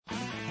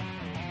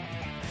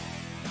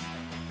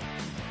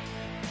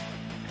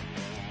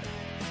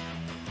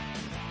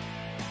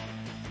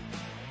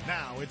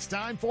Now it's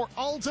time for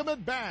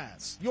Ultimate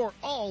Bass, your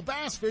all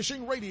bass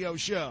fishing radio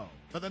show.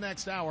 For the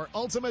next hour,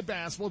 Ultimate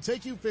Bass will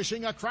take you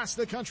fishing across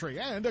the country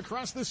and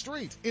across the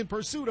street in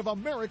pursuit of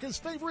America's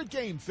favorite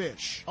game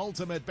fish.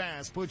 Ultimate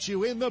Bass puts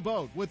you in the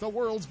boat with the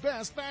world's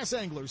best bass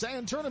anglers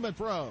and tournament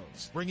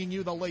pros, bringing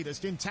you the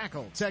latest in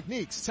tackle,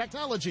 techniques,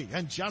 technology,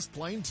 and just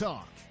plain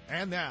talk.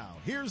 And now,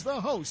 here's the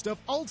host of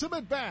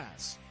Ultimate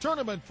Bass,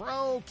 Tournament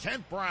Pro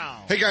Kent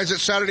Brown. Hey guys,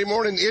 it's Saturday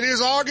morning. It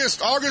is August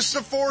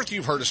the 4th.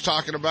 You've heard us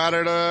talking about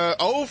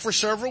it, for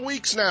several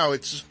weeks now.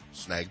 It's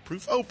Snag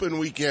Proof Open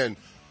weekend.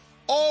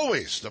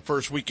 Always the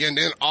first weekend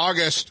in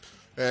August,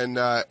 and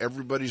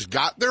everybody's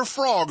got their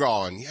frog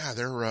on. Yeah,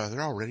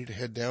 they're all ready to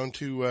head down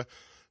to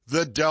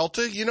the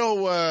Delta. You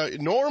know,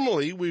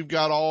 normally we've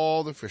got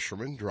all the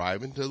fishermen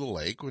driving to the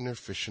lake when they're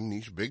fishing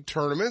these big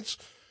tournaments.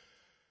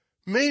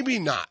 Maybe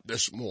not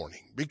this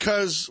morning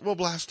because, well,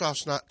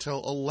 blastoff's not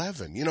till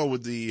 11. You know,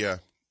 with the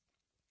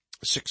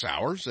 6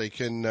 hours, they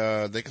can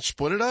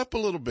split it up a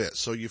little bit.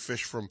 So you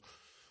fish from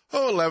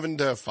 11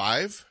 to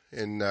 5.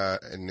 And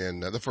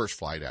then the first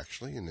flight,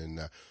 actually. And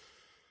then,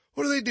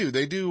 what do?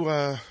 They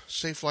do,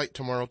 safe flight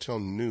tomorrow till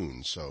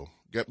noon. So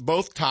get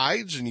both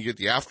tides and you get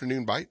the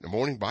afternoon bite and the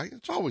morning bite.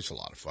 It's always a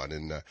lot of fun.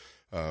 And,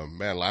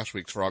 man, last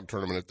week's frog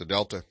tournament at the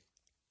Delta,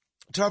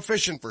 tough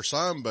fishing for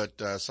some,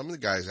 but, some of the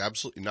guys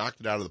absolutely knocked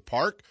it out of the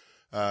park.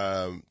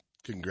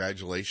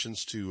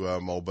 Congratulations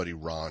to, my old buddy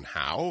Ron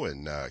Howe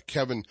and,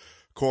 Kevin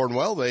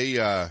Cornwell.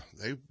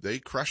 They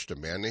crushed them,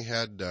 man. They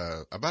had,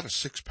 about a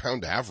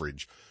 6-pound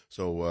average.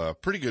 So,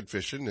 pretty good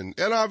fishing. And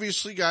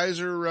obviously guys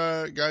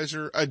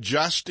are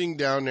adjusting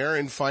down there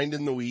and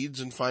finding the weeds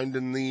and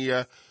finding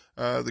the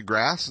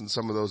grass in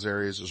some of those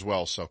areas as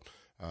well. So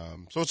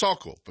it's all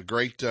cool, but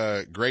great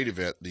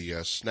event.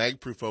 The, Snag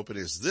Proof Open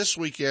is this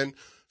weekend.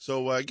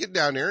 So, get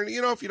down there and,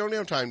 you know, if you don't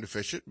have time to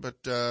fish it, but,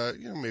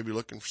 you know, maybe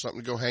looking for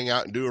something to go hang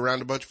out and do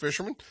around a bunch of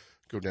fishermen,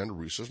 go down to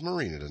Russo's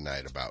Marina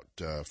tonight about,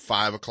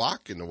 5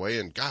 o'clock in the way.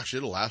 And gosh,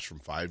 it'll last from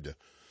 5 to,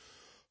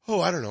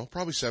 I don't know,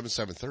 probably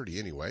 7:30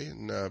 anyway,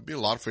 and, be a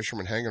lot of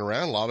fishermen hanging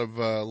around, a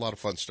lot of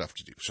fun stuff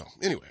to do. So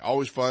anyway,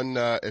 always fun,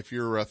 if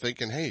you're,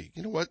 thinking, hey,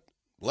 you know what,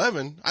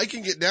 11, I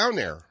can get down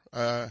there.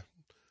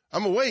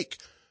 I'm awake.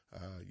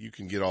 You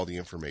can get all the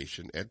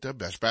information at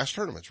Best Bass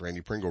Tournaments.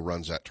 Randy Pringle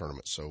runs that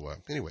tournament. So,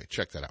 anyway,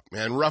 check that out.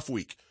 Man, rough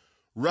week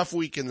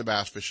in the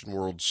bass fishing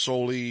world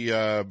solely,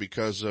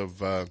 because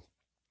of,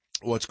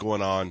 what's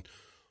going on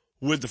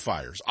with the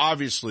fires.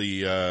 Obviously,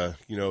 you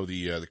know,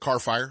 the Carr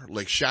Fire,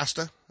 Lake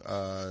Shasta,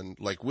 and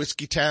like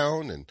Whiskey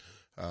Town and,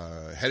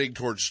 heading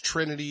towards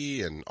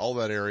Trinity and all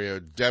that area,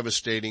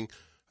 devastating.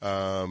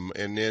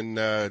 And then,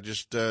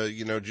 just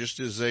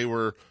as they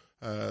were,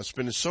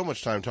 spending so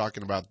much time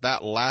talking about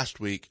that last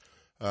week,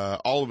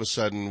 all of a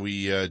sudden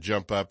we,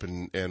 jump up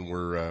and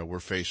we're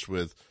faced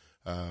with,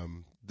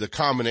 the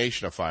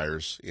combination of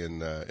fires in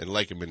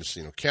Lake and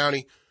Mendocino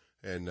County.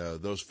 And,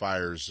 those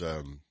fires,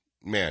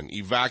 man,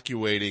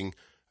 evacuating,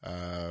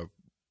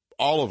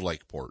 all of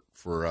Lakeport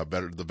for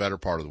the better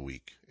part of the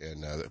week,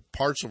 and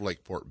parts of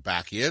Lakeport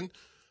back in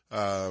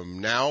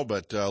now.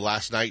 But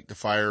last night the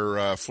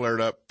fire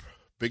flared up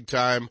big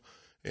time,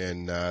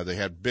 and they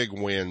had big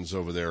winds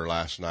over there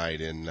last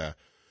night in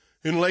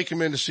Lake and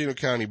Mendocino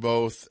County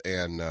both,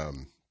 and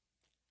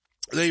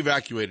they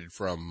evacuated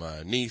from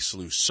Nice,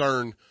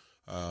 Lucerne,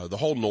 the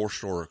whole North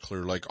Shore of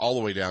Clear Lake, all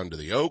the way down to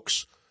the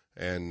Oaks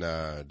and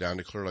down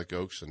to Clear Lake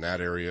Oaks in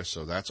that area.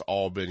 So that's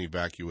all been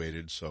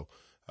evacuated. So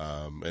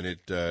and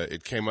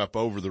it came up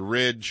over the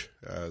ridge,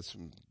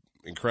 some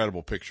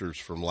incredible pictures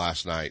from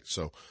last night.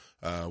 So,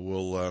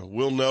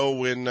 we'll know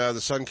when, the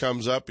sun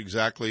comes up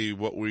exactly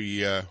what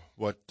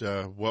went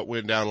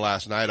down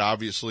last night.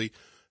 Obviously,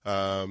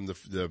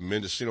 the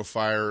Mendocino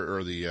fire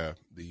or the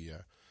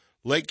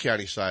Lake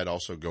County side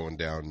also going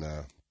down,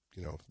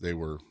 you know,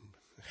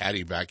 had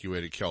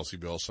evacuated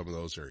Kelseyville, some of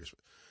those areas.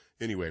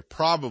 But anyway,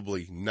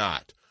 probably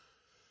not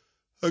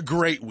a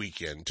great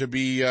weekend to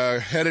be,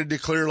 headed to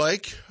Clear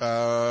Lake.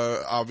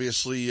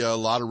 Obviously a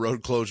lot of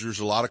road closures,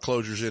 a lot of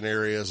closures in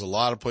areas, a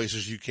lot of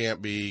places you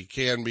can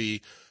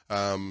be.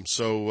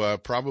 So,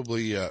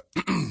 probably a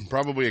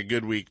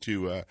good week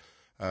to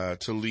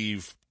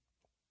leave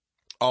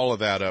all of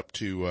that up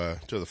to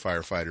the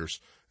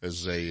firefighters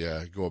as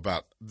they, go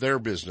about their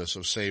business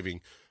of saving,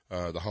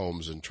 the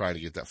homes and trying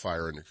to get that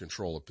fire under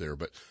control up there.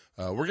 But,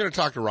 we're going to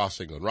talk to Ross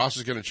England. Ross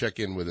is going to check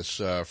in with us,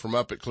 from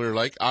up at Clear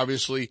Lake.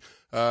 Obviously,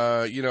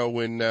 you know,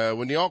 when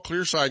the all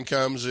clear sign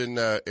comes and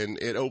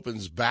it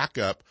opens back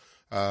up,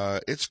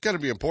 it's going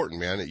to be important,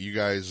 man, that you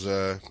guys,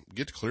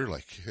 get to Clear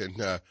Lake.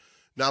 And,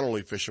 not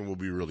only fishing will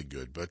be really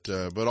good,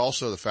 but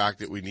also the fact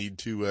that we need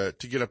to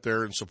get up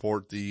there and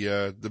support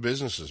the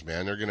businesses,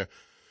 man. They're going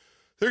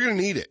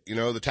to need it. You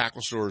know, the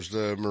tackle stores,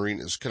 the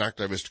marinas,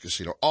 Canacta Vista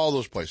Casino, all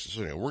those places.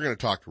 So, you know, we're going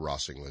to talk to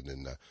Ross England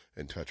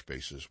and touch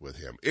bases with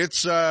him.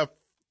 It's, the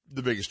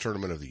biggest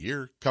tournament of the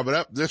year coming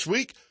up this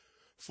week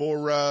for,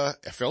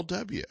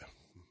 FLW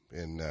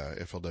and,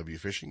 FLW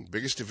fishing.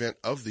 Biggest event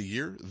of the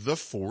year, the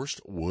Forest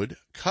Wood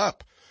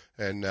Cup.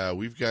 And,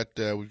 we've got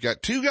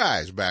two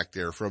guys back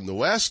there from the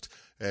West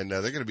and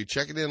they're going to be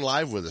checking in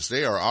live with us.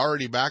 They are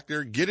already back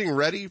there getting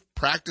ready.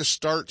 Practice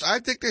starts. I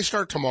think they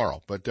start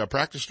tomorrow, but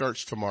practice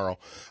starts tomorrow.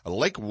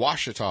 Lake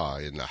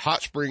Washita in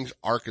Hot Springs,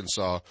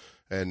 Arkansas,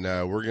 and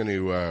we're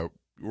going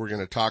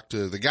to talk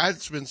to the guy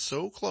that's been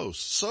so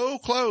close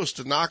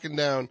to knocking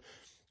down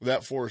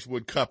that Forest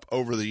Wood Cup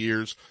over the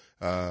years.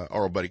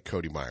 Our old buddy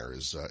Cody Meyer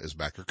is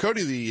back there.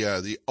 Cody,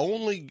 the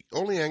only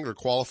angler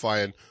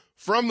qualifying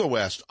from the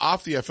West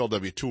off the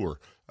FLW tour,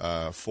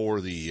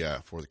 for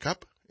the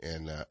Cup.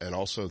 And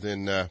also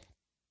then,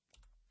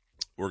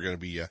 we're going to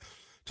be,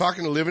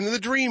 talking to Living in the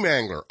Dream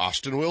angler,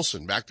 Austin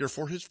Wilson, back there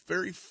for his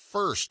very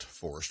first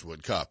Forest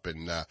Wood Cup.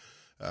 And,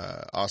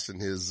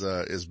 Austin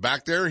is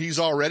back there. He's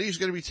going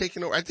to be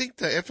taking over. I think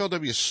the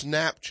FLW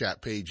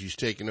Snapchat page he's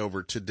taking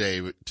over today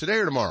or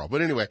tomorrow.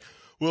 But anyway,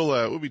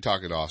 we'll be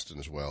talking to Austin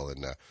as well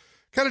and,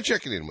 kind of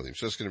checking in with him.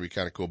 So it's going to be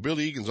kind of cool.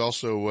 Billy Egan's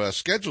also,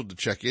 scheduled to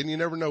check in. You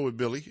never know with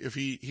Billy if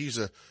he's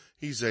a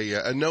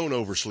known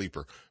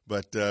oversleeper,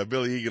 but,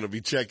 Billy Egan will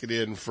be checking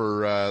in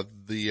for,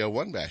 the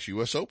One Bash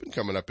US Open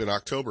coming up in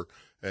October.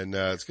 And,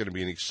 it's going to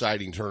be an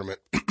exciting tournament.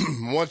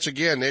 Once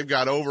again, they've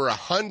got over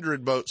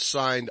 100 boats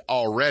signed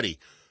already,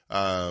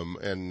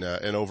 and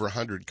over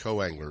 100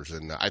 co-anglers.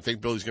 And I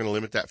think Billy's going to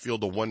limit that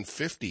field to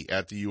 150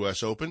 at the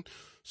US Open.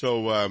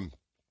 So,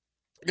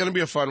 going to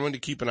be a fun one to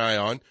keep an eye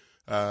on.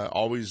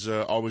 Always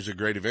a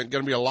great event.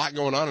 Going to be a lot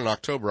going on in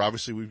October.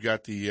 Obviously, we've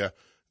got the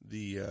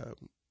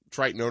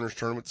Triton Owners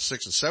Tournament, the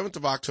 6th and 7th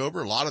of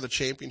October. A lot of the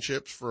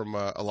championships from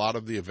a lot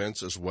of the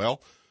events as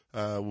well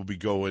will be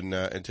going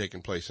and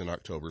taking place in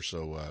October.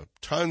 So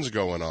tons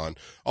going on.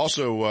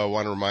 Also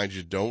want to remind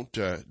you,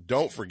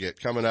 don't forget,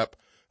 coming up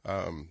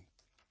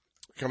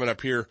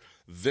here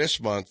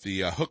this month,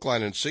 the Hook,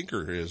 Line, and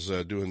Sinker is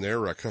doing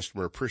their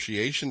customer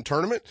appreciation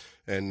tournament,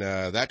 and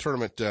that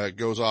tournament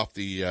goes off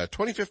the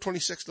 25th,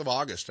 26th of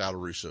August out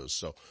of Russo's.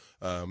 So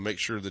make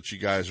sure that you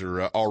guys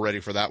are all ready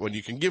for that one.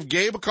 You can give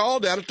Gabe a call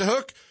down at the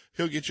Hook.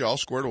 He'll get you all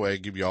squared away,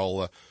 give you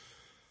all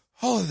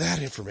of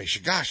that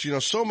information. Gosh,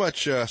 so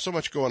much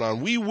going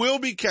on. We will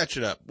be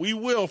catching up. We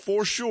will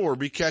for sure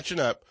be catching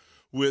up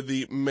with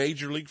the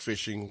Major League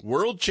Fishing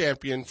world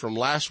champion from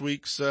last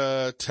week's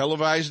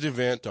televised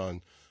event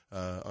on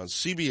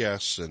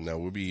CBS, and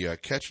we'll be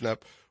catching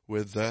up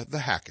with the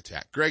Hack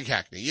Attack, Greg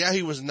Hackney. Yeah,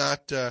 he was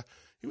not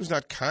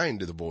kind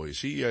to the boys.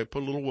 He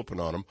put a little whooping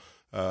on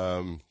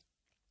them.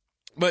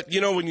 But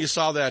when you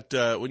saw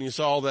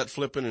all that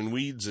flipping and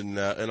weeds and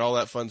all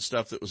that fun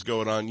stuff that was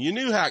going on, you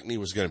knew Hackney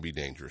was going to be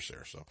dangerous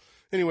there. So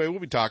anyway, we'll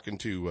be talking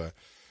to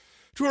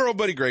our old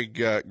buddy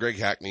Greg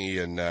Hackney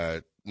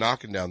and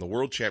knocking down the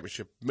World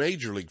Championship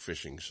Major League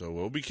Fishing. So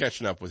we'll be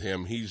catching up with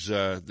him. He's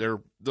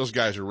those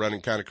guys are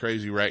running kind of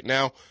crazy right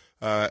now.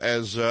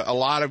 As a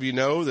lot of you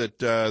know that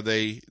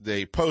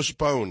they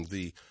postponed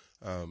the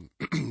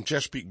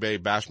Chesapeake Bay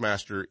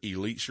Bassmaster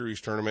Elite Series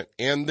tournament,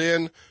 and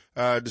then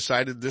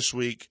decided this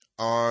week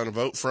on a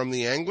vote from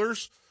the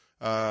anglers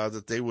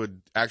that they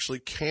would actually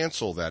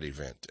cancel that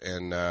event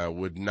and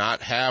would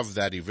not have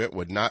that event,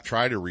 would not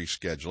try to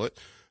reschedule it.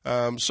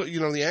 So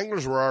the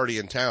anglers were already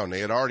in town.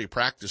 They had already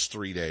practiced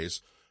 3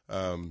 days.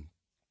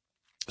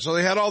 So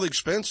they had all the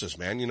expenses,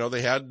 man.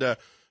 They had the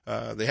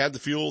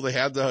fuel, they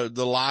had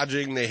the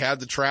lodging, they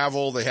had the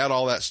travel, they had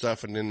all that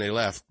stuff, and then they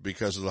left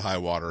because of the high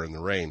water and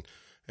the rain.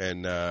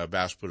 And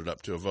Bass put it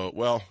up to a vote.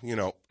 Well,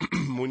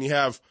 when you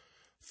have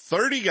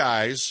 30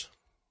 guys,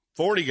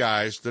 40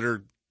 guys that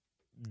are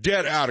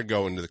dead out of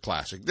going to the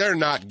Classic, they're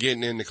not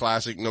getting in the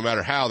Classic no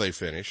matter how they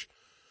finish.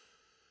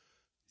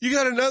 You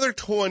got another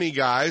 20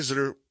 guys that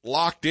are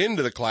locked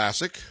into the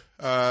Classic,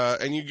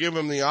 and you give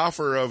them the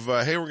offer of,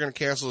 hey, we're going to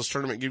cancel this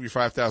tournament and give you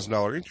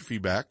 $5,000 entry fee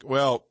back.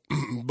 Well,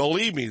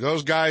 believe me,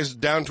 those guys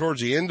down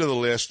towards the end of the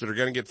list that are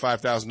going to get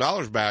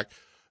 $5,000 back,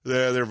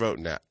 they're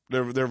voting that.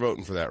 They're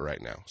voting for that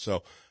right now.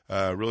 So,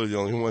 really the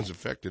only ones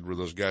affected were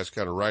those guys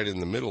kind of right in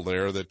the middle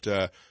there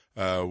that,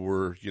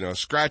 were,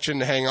 scratching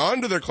to hang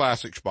on to their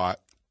Classic spot,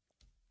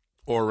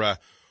 or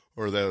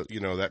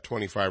that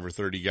 25 or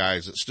 30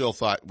 guys that still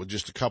thought with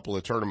just a couple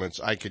of tournaments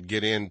I could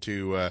get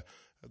into,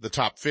 the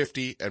top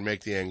 50 and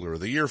make the Angler of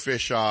the Year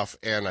fish off,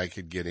 and I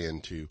could get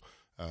into,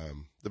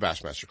 the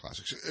Bassmaster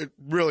Classics.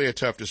 Really a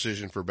tough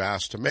decision for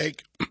Bass to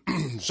make.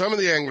 Some of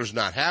the anglers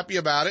not happy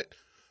about it,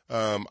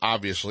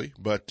 obviously,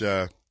 but,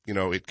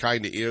 it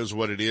kind of is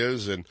what it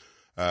is, and,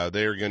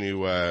 they're going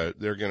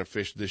to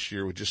fish this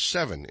year with just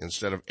 7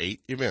 instead of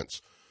 8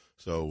 events.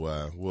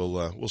 So,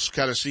 we'll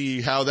kind of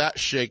see how that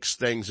shakes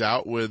things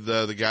out with,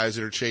 the guys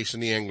that are chasing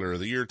the Angler of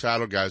the Year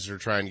title, guys that are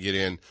trying to get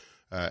in,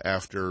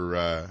 after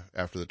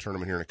the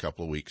tournament here in a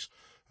couple of weeks,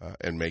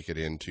 and make it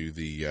into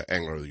the,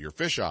 Angler of the Year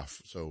fish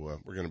off. So,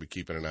 we're going to be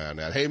keeping an eye on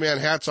that. Hey man,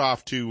 hats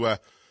off to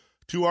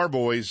our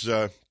boys,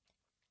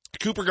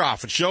 Cooper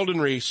Goff and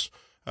Sheldon Reese,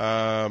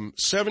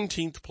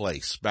 17th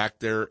place back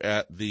there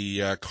at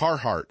the,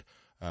 Carhart,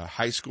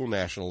 High School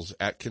Nationals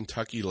at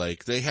Kentucky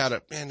Lake. They had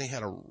a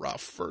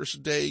rough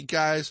first day,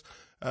 guys.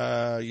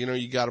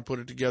 You got to put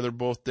it together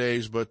both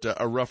days, but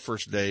a rough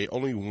first day.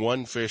 Only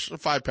one fish, a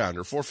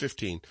 5-pounder,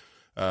 415,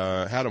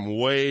 had them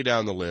way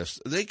down the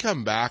list. They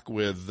come back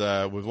with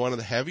one of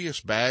the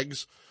heaviest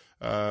bags,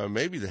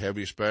 maybe the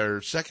heaviest bag,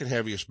 or second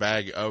heaviest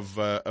bag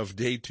of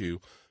day 2,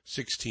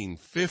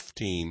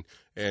 1615.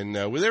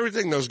 And, with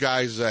everything those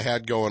guys,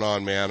 had going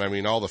on, man, I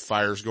mean, all the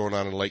fires going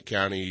on in Lake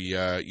County,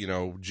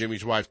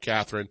 Jimmy's wife,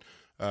 Catherine,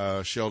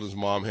 Sheldon's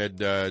mom had,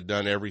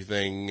 done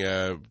everything,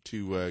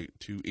 to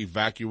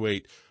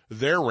evacuate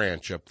their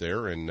ranch up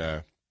there.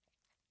 And,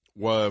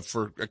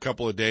 for a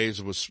couple of days,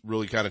 it was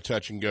really kind of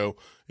touch and go.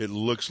 It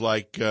looks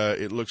like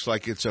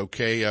it's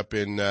okay up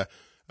in,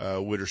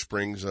 Winter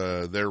Springs,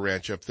 their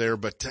ranch up there.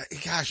 But,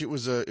 gosh, it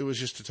was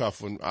just a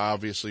tough one,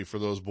 obviously, for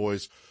those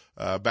boys,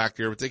 back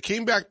there. But they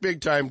came back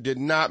big time, did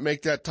not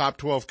make that top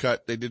 12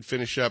 cut. They did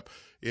finish up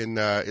in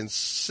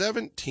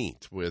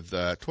 17th with,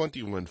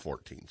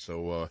 21-14.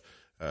 So,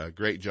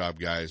 great job,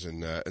 guys.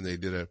 And they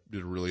did a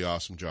really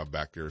awesome job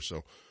back there.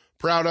 So,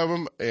 proud of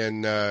them,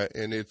 and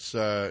it's,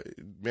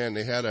 man,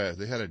 they had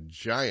a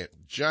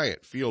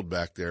giant field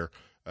back there,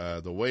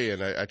 the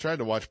weigh-in. I tried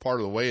to watch part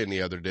of the weigh-in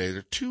the other day.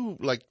 There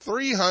are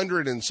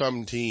 300 and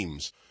some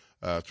teams,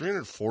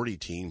 340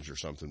 teams or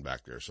something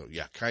back there. So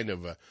yeah, kind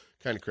of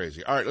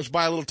crazy. All right, let's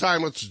buy a little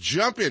time. Let's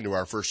jump into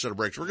our first set of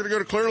breaks. We're going to go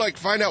to Clear Lake,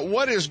 find out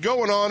what is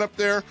going on up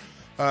there,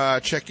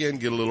 check in,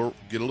 get a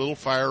little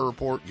fire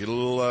report, get a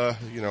little,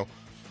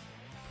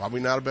 probably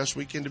not a best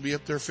weekend to be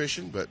up there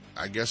fishing, but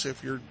I guess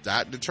if you're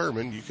that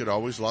determined, you could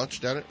always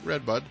launch down at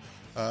Redbud.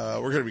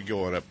 We're going to be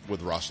going up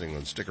with Ross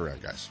England. Stick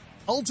around, guys.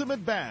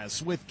 Ultimate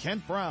Bass with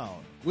Kent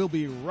Brown. We'll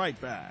be right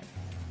back.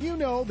 You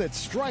know that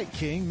Strike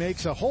King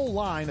makes a whole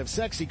line of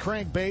sexy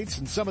crankbaits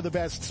and some of the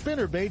best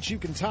spinner baits you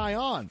can tie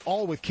on,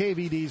 all with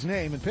KVD's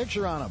name and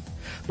picture on them.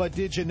 But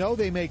did you know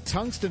they make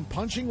tungsten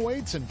punching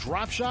weights and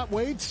drop shot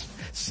weights?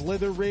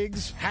 Slither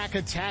rigs, hack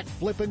attack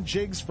flippin'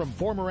 jigs from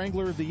former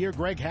Angler of the Year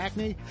Greg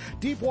Hackney,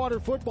 deep water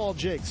football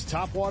jigs,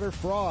 top water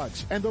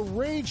frogs, and the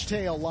Rage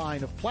Tail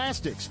line of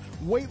plastics,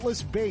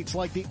 weightless baits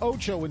like the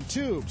Ocho and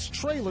tubes,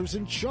 trailers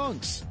and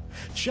chunks.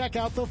 Check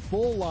out the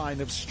full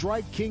line of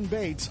Strike King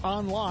baits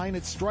online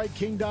at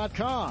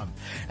StrikeKing.com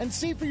and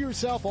see for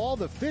yourself all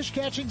the fish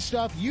catching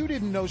stuff you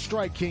didn't know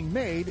Strike King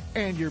made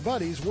and your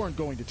buddies weren't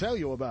going to tell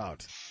you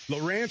about.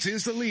 Lowrance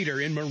is the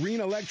leader in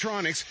marine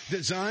electronics,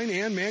 design,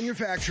 and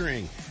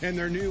manufacturing. And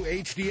their new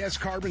HDS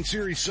Carbon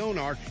Series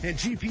sonar and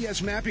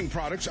GPS mapping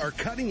products are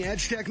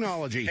cutting-edge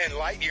technology and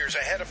light years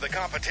ahead of the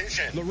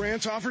competition.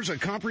 Lowrance offers a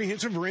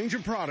comprehensive range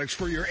of products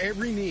for your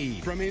every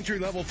need, from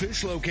entry-level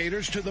fish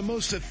locators to the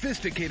most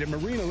sophisticated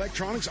marine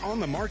electronics on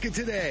the market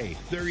today.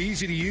 They're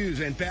easy to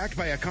use and backed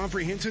by a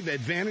comprehensive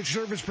Advantage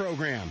service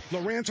program.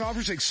 Lowrance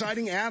offers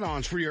exciting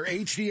add-ons for your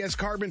HDS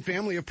Carbon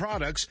family of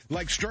products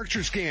like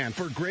Structure Scan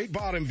for great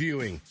bottom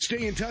viewing.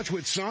 Stay in touch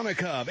with Sonic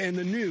Hub and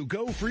the new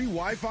Go Free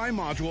Wi-Fi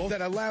module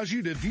that allows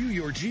you to view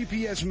your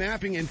GPS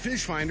mapping and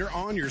fish finder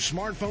on your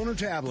smartphone or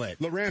tablet.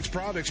 Lowrance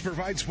products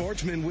provide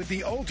sportsmen with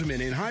the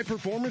ultimate in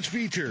high-performance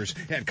features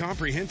at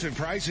comprehensive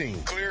pricing.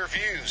 Clear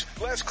views,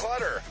 less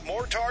clutter,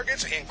 more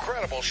targets,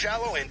 incredible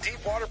shallow and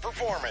deep water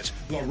performance.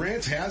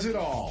 Lowrance has it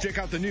all. Check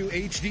out the new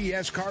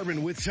HDS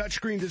Carbon with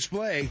touchscreen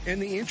display and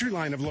the entry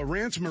line of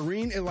Lowrance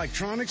Marine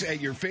Electronics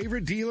at your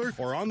favorite dealer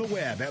or on the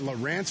web at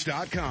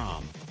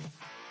Lowrance.com.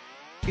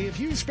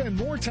 If you spend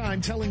more time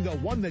telling the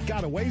one that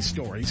got away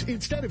stories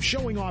instead of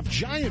showing off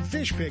giant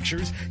fish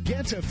pictures,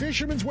 get to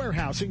Fisherman's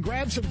Warehouse and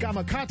grab some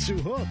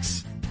Gamakatsu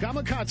hooks.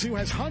 Gamakatsu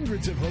has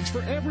hundreds of hooks for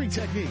every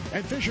technique,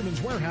 and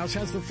Fisherman's Warehouse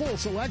has the full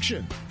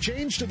selection.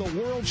 Change to the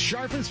world's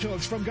sharpest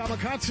hooks from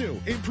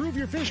Gamakatsu. Improve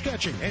your fish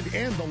catching and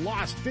end the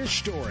lost fish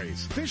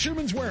stories.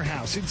 Fisherman's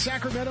Warehouse in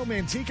Sacramento,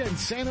 Manteca, and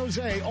San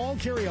Jose all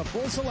carry a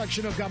full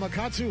selection of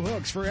Gamakatsu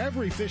hooks for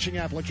every fishing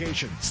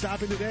application.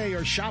 Stop in today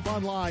or shop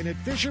online at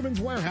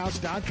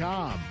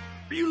fishermanswarehouse.com.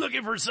 Are you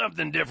looking for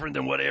something different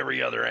than what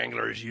every other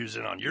angler is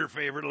using on your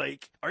favorite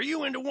lake? Are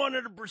you into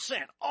 100%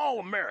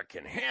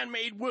 all-American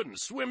handmade wooden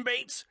swim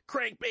baits,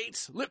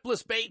 crankbaits,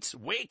 lipless baits,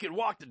 wake and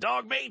walk the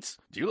dog baits?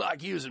 Do you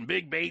like using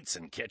big baits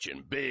and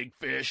catching big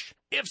fish?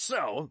 If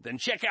so, then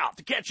check out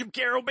the Ketchup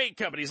Caro Bait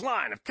Company's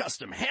line of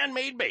custom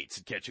handmade baits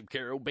at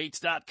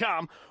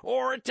ketchupcarobaits.com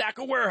or at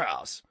Tackle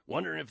Warehouse.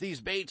 Wondering if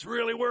these baits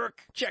really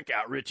work? Check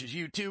out Rich's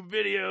YouTube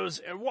videos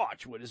and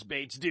watch what his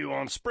baits do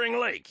on Spring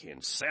Lake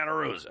in Santa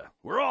Rosa,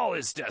 where all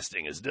his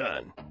testing is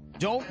done.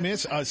 Don't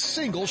miss a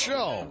single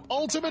show.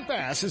 Ultimate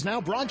Bass is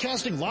now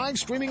broadcasting live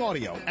streaming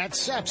audio at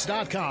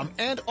seps.com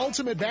and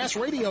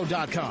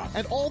ultimatebassradio.com.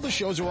 And all the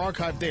shows are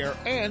archived there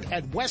and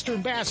at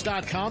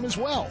westernbass.com as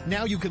well.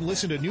 Now you can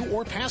listen to new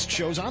or past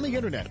shows on the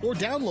internet or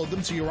download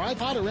them to your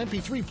iPod or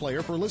MP3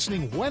 player for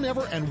listening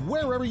whenever and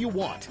wherever you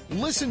want.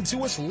 Listen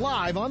to us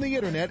live on the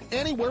internet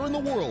anywhere in the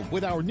world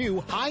with our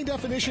new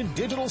high-definition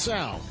digital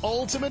sound.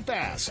 Ultimate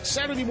Bass,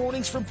 Saturday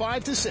mornings from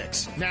 5 to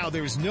 6. Now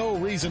there's no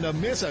reason to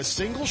miss a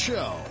single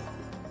show.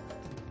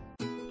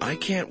 I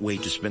can't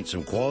wait to spend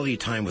some quality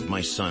time with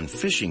my son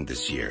fishing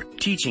this year,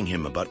 teaching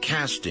him about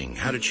casting,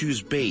 how to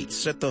choose baits,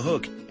 set the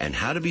hook, and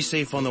how to be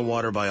safe on the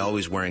water by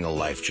always wearing a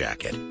life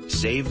jacket.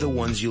 Save the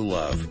ones you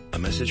love. A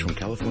message from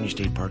California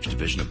State Parks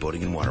Division of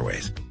Boating and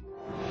Waterways.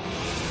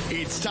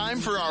 It's time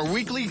for our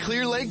weekly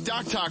Clear Lake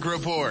Dock Talk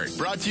Report,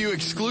 brought to you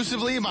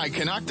exclusively by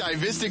Canocti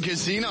Vista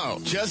Casino.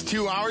 Just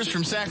 2 hours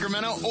from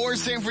Sacramento or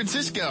San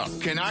Francisco,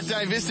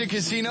 Canocti Vista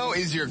Casino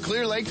is your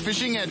Clear Lake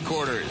fishing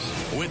headquarters.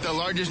 With the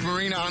largest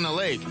marina on the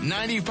lake,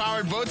 90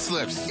 powered boat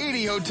slips,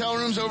 80 hotel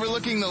rooms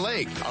overlooking the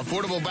lake,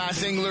 affordable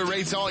bass angler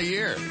rates all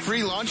year,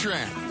 free launch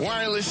ramp,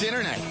 wireless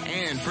internet,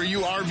 and for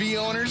you RV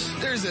owners,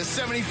 there's a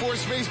 74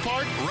 space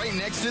park right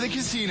next to the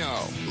casino.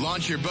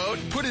 Launch your boat,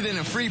 put it in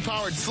a free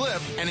powered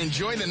slip, and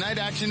enjoy the night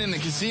action in the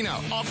casino,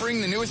 offering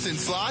the newest in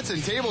slots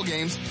and table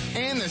games,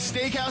 and the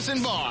steakhouse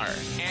and bar.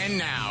 And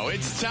now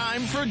it's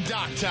time for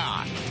Dock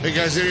Talk. Hey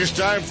guys, it is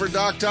time for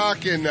Dock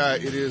Talk, and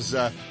it is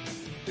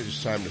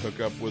time to hook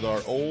up with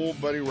our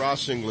old buddy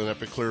Ross England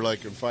up at Clear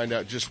Lake and find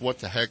out just what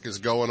the heck is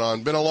going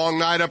on. Been a long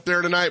night up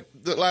there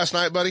last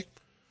night, buddy?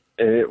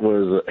 It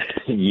was,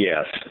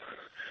 yes.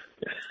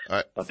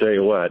 I'll tell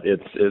you what,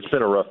 it's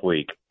been a rough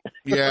week.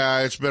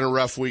 Yeah, it's been a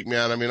rough week,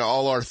 man. I mean,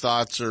 all our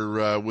thoughts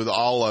are with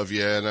all of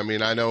you. And I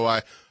mean, I know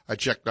I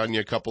checked on you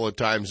a couple of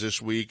times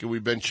this week, and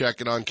we've been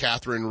checking on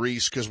Catherine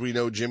Reese because we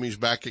know Jimmy's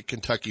back at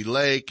Kentucky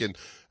Lake. And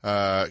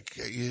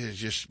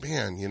just,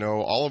 man, you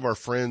know, all of our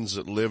friends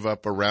that live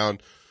up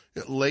around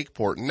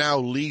Lakeport, now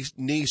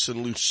Nice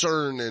and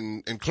Lucerne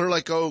and Clear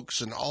Lake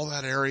Oaks and all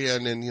that area.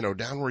 And then, you know,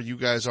 down where you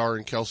guys are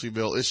in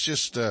Kelseyville, it's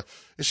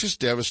just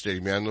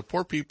devastating, man. The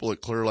poor people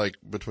at Clear Lake,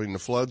 between the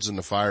floods and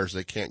the fires,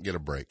 they can't get a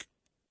break.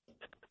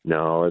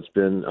 No, it's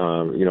been,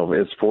 you know,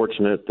 it's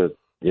fortunate that,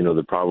 you know,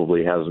 there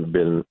probably hasn't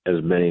been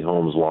as many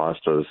homes lost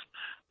as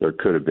there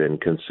could have been,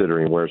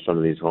 considering where some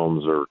of these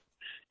homes are,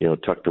 you know,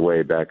 tucked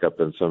away back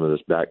up in some of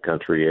this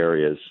backcountry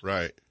areas.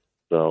 Right.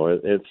 So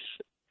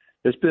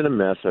it's been a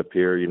mess up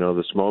here. You know,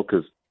 the smoke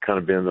has kind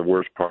of been the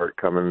worst part,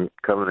 coming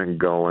and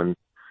going.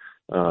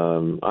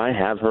 I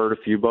have heard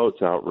a few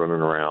boats out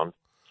running around.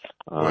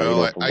 Well, you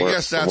know, I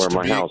guess that's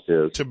where my house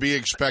is. To be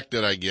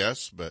expected, I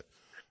guess, but.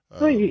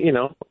 Well, you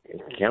know,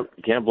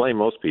 can't blame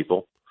most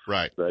people.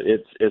 Right. But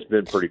it's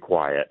been pretty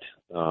quiet.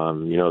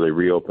 You know, they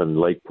reopened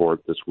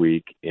Lakeport this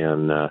week,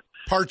 and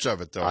parts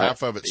of it though,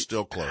 half of it's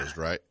still closed,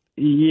 right?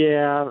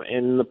 Yeah,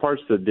 and the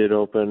parts that did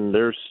open,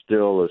 there's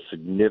still a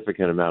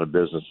significant amount of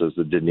businesses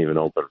that didn't even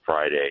open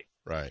Friday.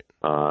 Right.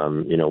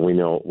 You know, we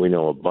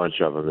know a bunch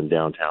of them in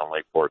downtown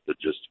Lakeport that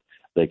just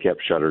they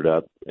kept shuttered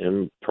up,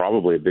 and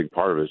probably a big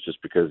part of it is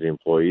just because the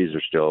employees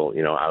are still,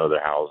 you know, out of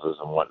their houses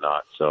and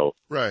whatnot. So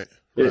right.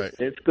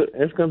 It's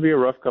going to be a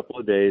rough couple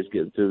of days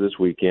getting through this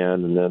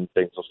weekend, and then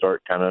things will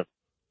start kind of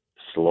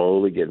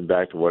slowly getting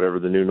back to whatever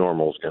the new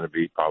normal is going to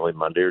be, probably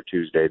Monday or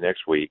Tuesday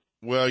next week.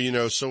 Well, you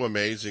know, so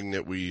amazing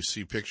that we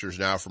see pictures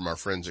now from our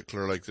friends at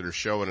Clear Lake that are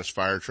showing us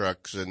fire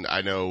trucks. And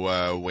I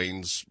know,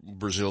 Wayne's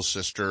Brazil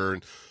sister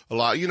and a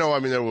lot, you know, I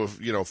mean, there were,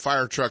 you know,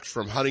 fire trucks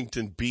from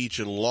Huntington Beach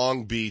and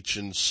Long Beach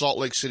and Salt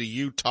Lake City,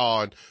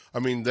 Utah. And I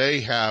mean, they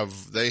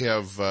have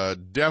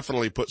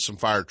definitely put some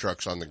fire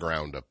trucks on the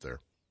ground up there.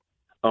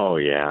 Oh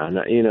yeah.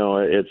 You know,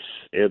 it's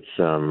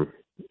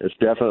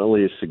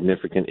definitely a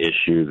significant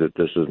issue that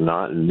this is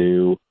not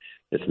new.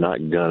 It's not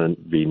going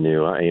to be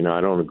new.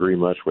 I don't agree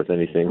much with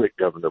anything that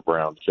Governor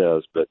Brown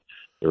says, but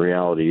the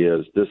reality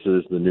is this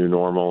is the new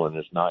normal, and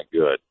it's not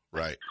good.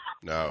 Right.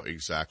 No,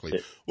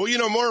 exactly. Well, you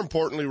know, more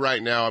importantly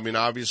right now, I mean,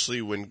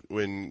 obviously when,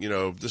 you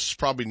know, this is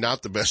probably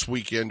not the best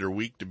weekend or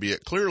week to be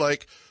at Clear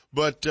Lake,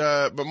 but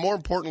more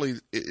importantly,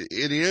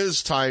 it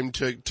is time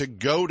to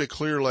go to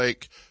Clear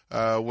Lake,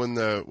 when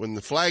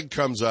the flag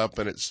comes up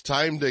and it's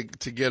time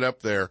to get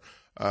up there.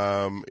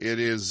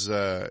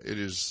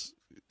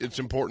 It's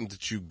important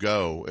that you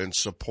go and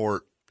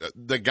support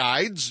the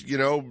guides, you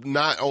know,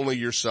 not only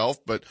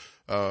yourself, but,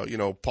 you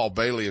know, Paul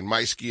Bailey and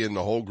Meisky and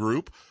the whole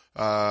group,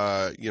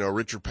 you know,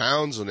 Richard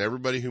Pounds and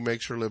everybody who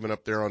makes her living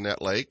up there on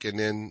that lake. And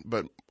then,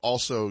 but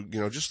also, you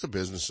know, just the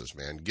businesses,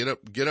 man, get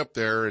up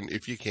there and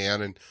if you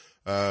can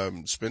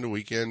and, spend a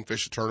weekend,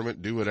 fish a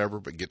tournament, do whatever,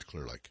 but get to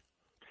Clear Lake.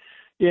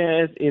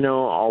 Yeah. You know,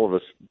 all of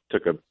us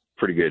took a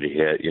pretty good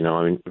hit. You know,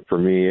 I mean, for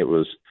me, it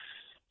was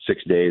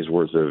 6 days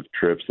worth of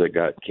trips that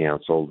got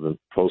canceled and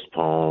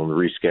postponed,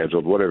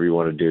 rescheduled, whatever you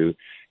want to do.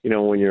 You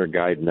know, when you're a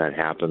guide and that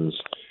happens,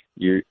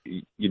 you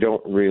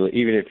don't really,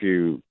 even if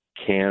you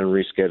can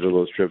reschedule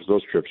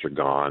those trips are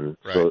gone.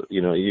 Right. So,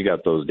 you know, you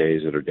got those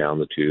days that are down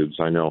the tubes.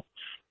 I know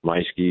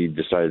Meisky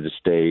decided to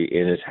stay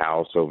in his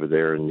house over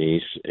there in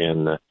Nice,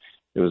 and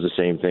it was the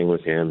same thing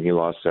with him. He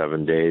lost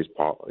 7 days.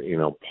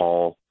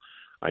 Paul,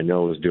 I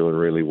know, is doing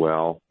really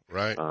well.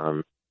 Right.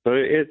 But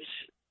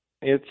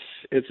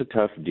it's a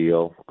tough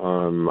deal.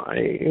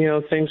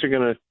 Things are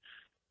going to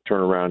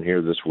turn around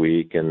here this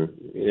week, and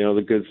you know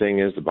the good thing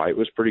is the bite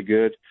was pretty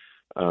good.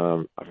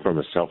 From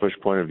a selfish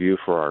point of view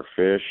for our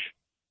fish,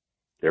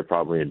 they're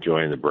probably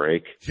enjoying the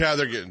break. Yeah,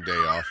 they're getting day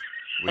off,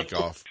 week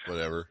off,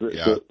 whatever.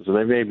 Yeah. So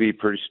they may be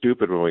pretty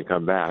stupid when we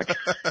come back.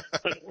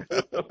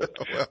 Well,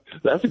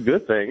 that's a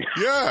good thing.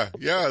 Yeah.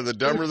 The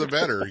dumber the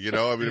better. You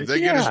know, I mean, if they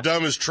get as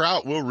dumb as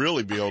trout, we'll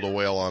really be able to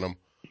wail on them.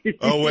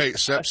 Oh, wait,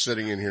 Sep's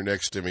sitting in here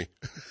next to me.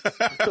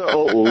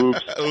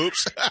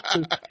 Oops.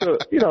 So,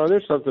 you know,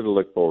 there's something to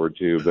look forward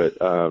to,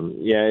 but,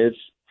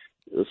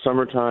 the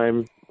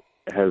summertime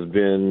has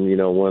been,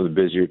 one of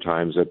the busier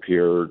times up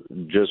here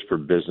just for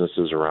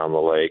businesses around the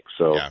lake.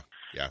 So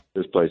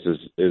this place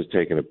is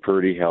taking a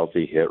pretty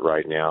healthy hit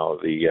right now.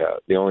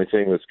 The only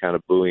thing that's kind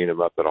of buoying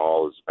them up at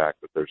all is the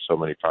fact that there's so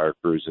many fire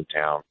crews in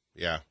town.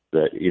 Yeah.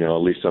 That,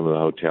 at least some of the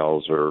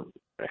hotels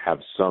have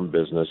some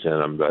business in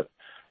them, but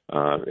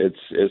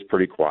it's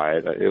pretty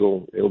quiet.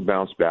 It'll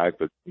bounce back,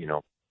 but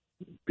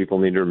people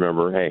need to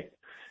remember, hey,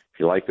 if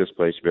you like this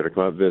place, you better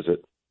come up and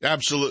visit.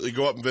 Absolutely.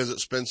 Go up and visit,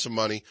 spend some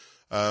money.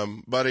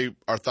 Buddy,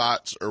 our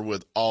thoughts are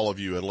with all of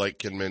you in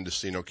Lake and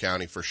Mendocino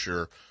County for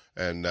sure.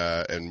 And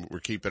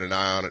we're keeping an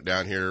eye on it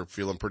down here,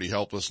 feeling pretty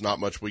helpless. Not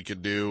much we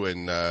could do.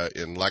 And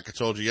like I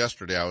told you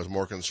yesterday, I was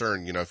more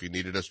concerned, if you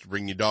needed us to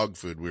bring you dog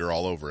food, we were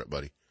all over it,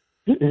 buddy.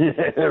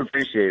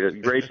 Appreciate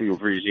it. Greatly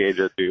appreciate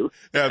it too.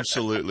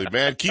 Absolutely,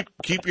 man.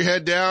 Keep your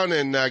head down,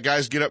 and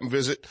guys, get up and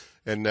visit.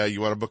 And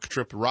you want to book a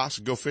trip to Ross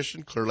and go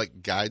fishing? Clear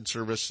Lake Guide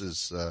Service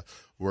is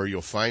where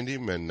you'll find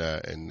him,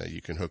 and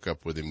you can hook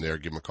up with him there.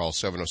 Give him a call,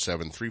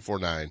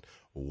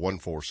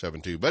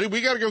 707-349-1472. Buddy,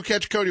 we got to go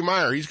catch Cody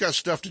Meyer. He's got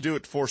stuff to do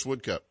at the Forest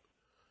Wood Cup.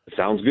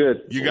 Sounds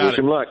good. You got Wish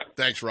him luck.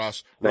 Thanks,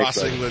 Ross. Thanks, Ross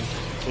buddy. England,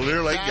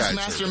 Clear Lake Guide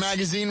Bassmaster Service.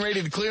 Magazine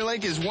rated Clear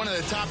Lake is one of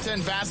the top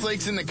 10 bass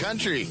lakes in the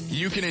country.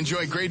 You can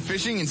enjoy great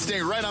fishing and stay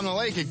right on the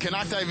lake at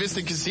Canocti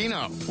Vista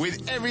Casino.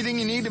 With everything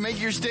you need to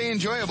make your stay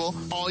enjoyable,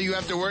 all you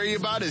have to worry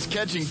about is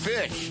catching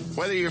fish.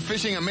 Whether you're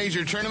fishing a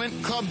major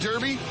tournament, club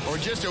derby, or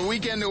just a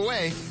weekend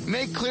away,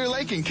 make Clear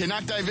Lake and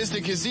Canocti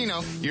Vista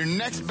Casino your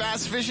next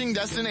bass fishing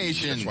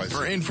destination.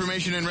 For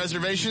information and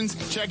reservations,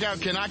 check out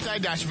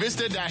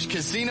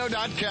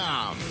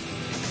canocti-vista-casino.com.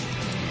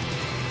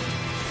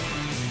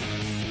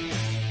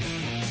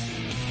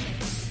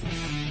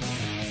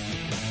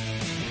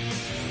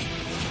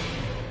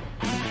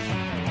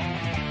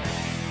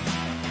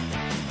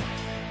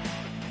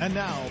 And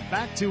now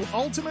back to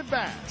Ultimate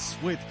Bass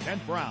with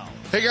Kent Brown.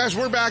 Hey guys,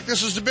 we're back.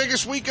 This is the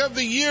biggest week of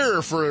the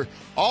year for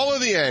all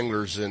of the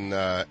anglers in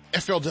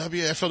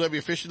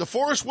FLW fishing. The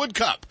Forest Wood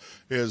Cup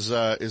is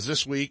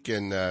this week,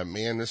 and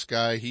man, this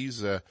guy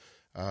he's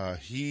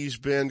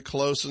been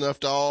close enough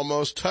to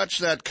almost touch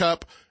that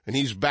cup, and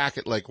he's back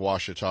at Lake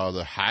Ouachita,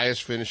 the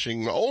highest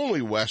finishing,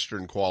 only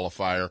Western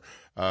qualifier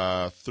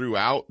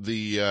throughout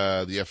the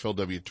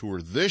FLW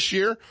Tour this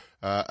year.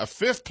 A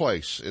fifth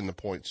place in the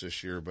points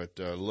this year, but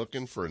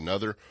looking for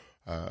another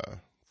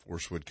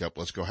Forest Wood Cup.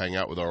 Let's go hang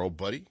out with our old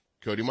buddy,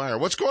 Cody Meyer.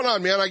 What's going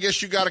on, man? I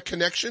guess you got a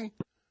connection?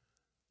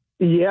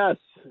 Yes.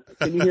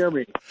 Can you hear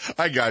me?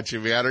 I got you,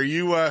 man. Are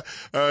you how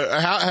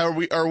are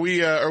we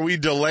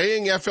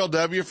delaying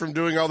FLW from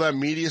doing all that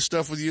media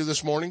stuff with you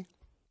this morning?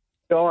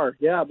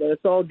 Yeah, but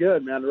it's all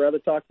good, man. I'd rather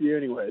talk to you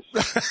anyways.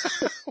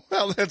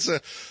 Well, that's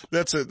a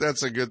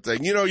good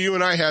thing. You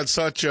and I had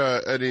such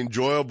an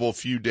enjoyable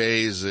few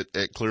days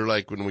at Clear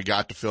Lake when we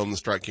got to film the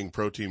Strike King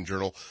Pro Team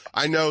Journal.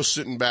 I know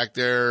sitting back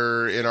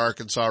there in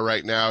Arkansas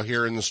right now,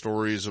 hearing the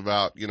stories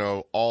about,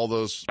 all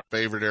those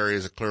favorite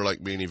areas of Clear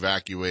Lake being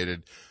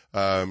evacuated.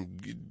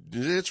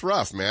 It's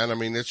rough, man. I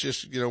mean, it's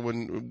just,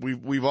 when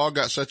we've all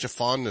got such a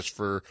fondness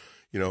for,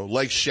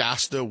 Lake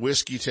Shasta,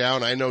 Whiskey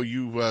Town. I know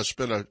you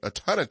spent a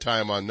ton of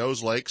time on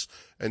those lakes,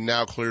 and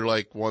now Clear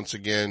Lake once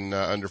again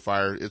under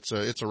fire. It's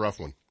a rough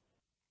one.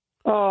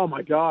 Oh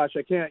my gosh,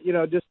 I can't.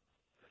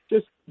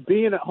 Just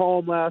being at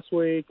home last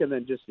week and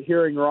then just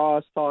hearing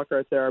Ross talk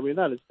right there. I mean,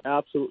 that is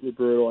absolutely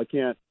brutal. I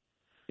can't.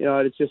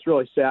 It's just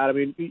really sad. I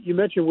mean, you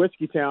mentioned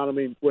Whiskey Town. I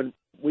mean, when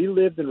we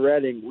lived in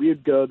Redding, we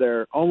would go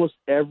there almost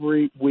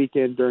every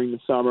weekend during the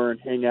summer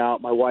and hang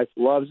out. My wife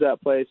loves that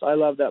place. I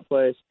love that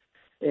place,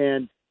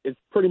 and it's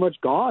pretty much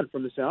gone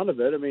from the sound of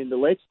it. I mean, the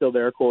lake's still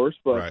there, of course,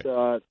 but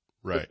the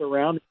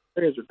surrounding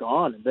areas are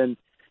gone. And then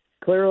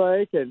Clear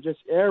Lake, and just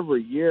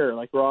every year,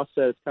 like Ross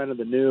said, it's kind of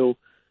the new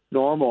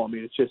normal. I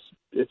mean,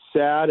 it's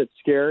sad, it's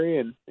scary,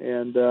 and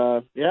it's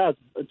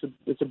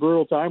a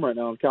brutal time right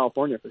now in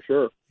California for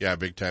sure. Yeah,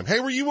 big time.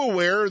 Hey, were you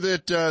aware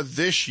that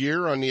this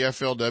year on the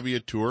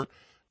FLW Tour,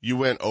 you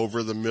went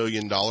over the $1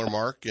 million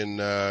mark in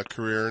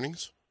career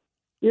earnings?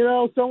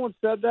 Someone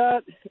said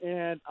that,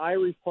 and I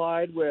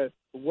replied with,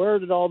 where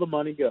did all the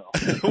money go?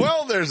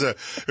 Well, there's a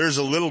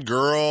little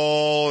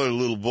girl, a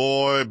little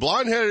boy,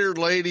 blonde-haired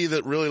lady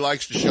that really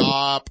likes to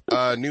shop,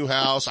 new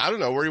house. I don't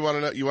know where you want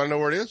to know. You want to know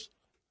where it is?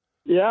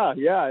 Yeah.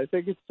 I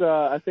think it's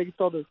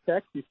all those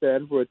texts you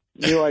send with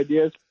new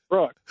ideas for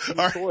Brooke.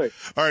 All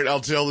right. I'll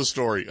tell the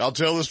story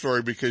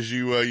because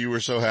you were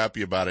so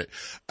happy about it.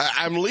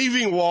 I'm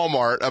leaving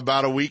Walmart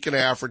about a week and a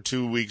half or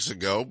 2 weeks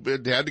ago.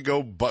 Had to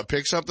go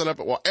pick something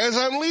up at Walmart. As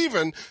I'm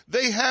leaving,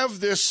 they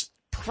have this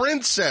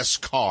princess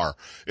car,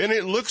 and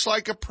it looks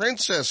like a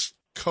princess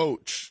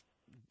coach.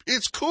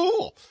 It's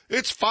cool.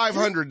 It's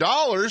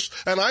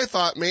 $500, and I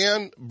thought,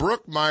 man,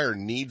 Brooke Meyer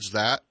needs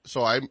that,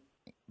 so I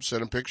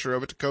sent a picture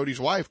of it to Cody's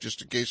wife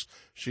just in case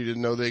she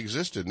didn't know they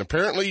existed. And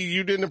apparently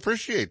you didn't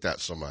appreciate that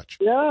so much.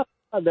 Yeah,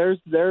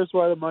 there's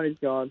why the money's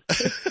gone.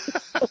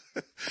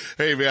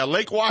 Hey man,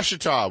 Lake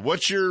Ouachita,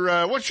 what's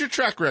your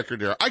track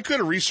record there? I could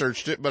have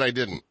researched it, but I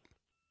didn't.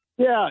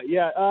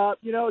 Yeah.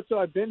 So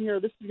I've been here.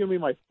 This is going to be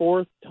my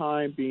fourth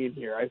time being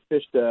here. I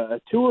fished a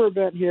tour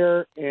event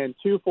here and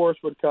 2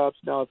 Forest Wood Cups,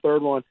 now a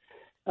third one.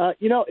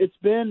 It's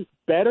been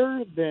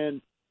better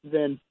than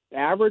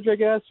average, I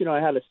guess. I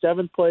had a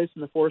 7th place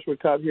in the Forest Wood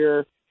Cup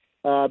here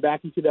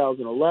back in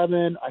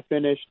 2011. I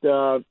finished,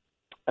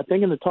 I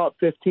think, in the top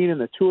 15 in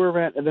the tour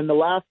event. And then the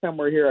last time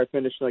we were here, I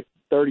finished like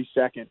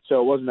 32nd.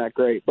 So it wasn't that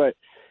great. But,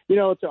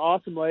 it's an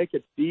awesome lake.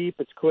 It's deep.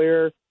 It's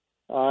clear.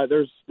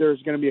 There's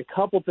going to be a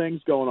couple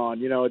things going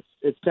on.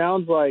 It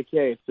sounds like,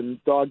 hey, it's the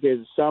dog days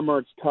of summer.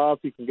 It's tough.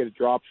 You can get a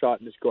drop shot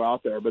and just go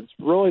out there. But it's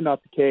really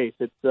not the case.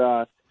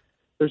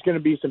 There's going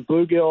to be some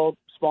bluegill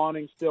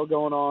spawning still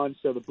going on.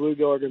 So the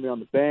bluegill are going to be on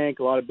the bank.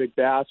 A lot of big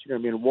bass are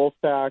going to be in wolf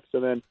packs.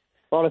 And then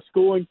a lot of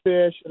schooling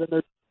fish. And then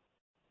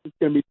there's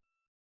going to be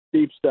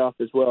deep stuff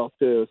as well,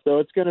 too. So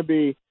it's going to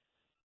be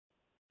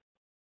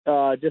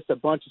just a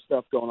bunch of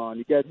stuff going on.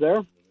 You guys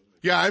there?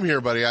 Yeah, I'm here,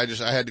 buddy. I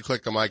had to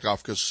click the mic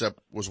off because Sepp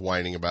was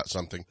whining about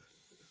something.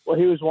 Well,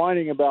 he was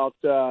whining about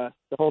the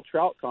whole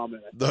trout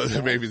comment.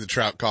 Maybe the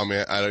trout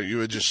comment. You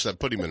would just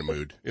put him in a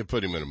mood. It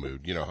put him in a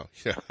mood. Yeah.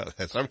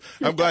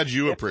 I'm glad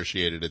you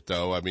appreciated it,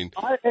 though. I mean,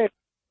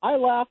 I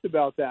laughed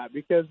about that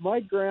because my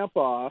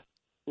grandpa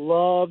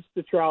loves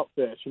to trout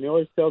fish, and he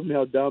always tells me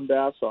how dumb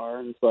bass are,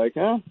 and it's like,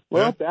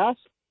 bass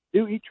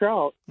do eat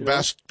trout.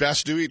 Bass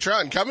do eat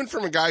trout. And coming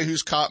from a guy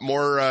who's caught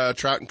more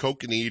trout and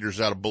kokanee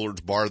eaters out of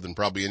Bullard's Bar than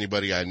probably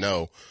anybody I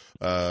know,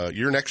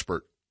 you're an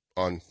expert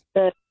on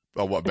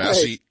what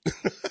bass eat.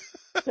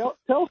 Tell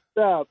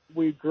Steph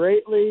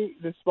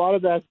the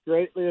Spotted Bass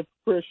greatly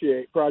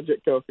appreciate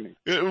Project Kokanee.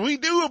 We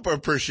do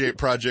appreciate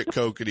Project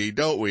Kokanee,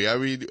 don't we? I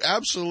mean,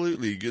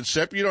 absolutely.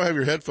 Except you don't have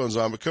your headphones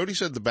on, but Cody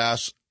said the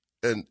bass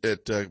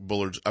at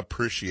Bullard's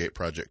appreciate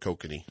Project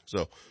Kokanee.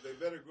 So they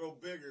better grow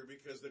bigger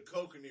because the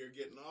kokanee are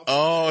getting off.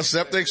 Oh,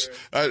 Sepp thinks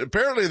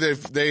apparently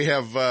they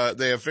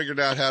have figured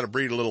out how to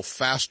breed a little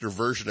faster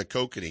version of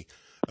kokanee.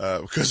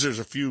 Because there's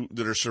a few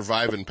that are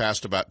surviving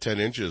past about 10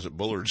 inches at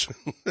Bullard's.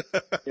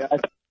 Yeah,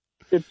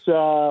 it's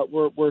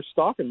we're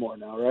stocking more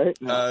now, right?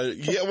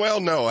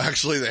 No,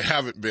 actually they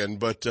haven't been,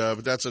 but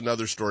that's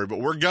another story. But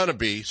we're gonna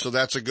be, so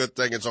that's a good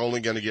thing. It's only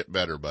gonna get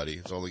better, buddy.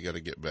 It's only gonna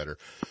get better.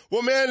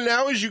 Well, man,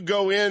 now as you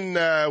go in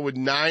with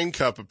 9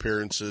 cup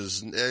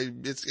appearances,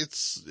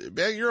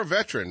 man, you're a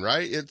veteran,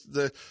 right?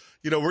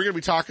 We're going to be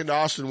talking to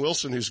Austin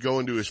Wilson, who's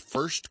going to his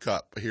first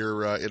cup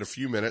here in a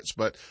few minutes.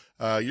 But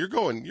you're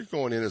going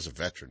in as a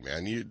veteran,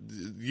 man.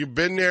 You've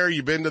been there,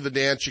 you've been to the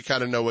dance, you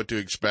kind of know what to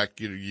expect.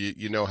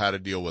 You know how to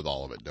deal with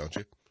all of it, don't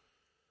you?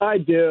 I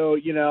do.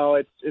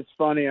 It's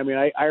funny. I mean,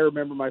 I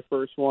remember my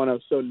first one. I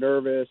was so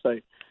nervous.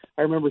 I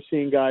remember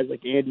seeing guys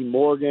like Andy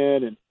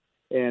Morgan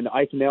and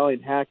Iaconelli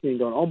and Hackney and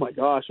going, oh my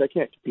gosh, I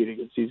can't compete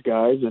against these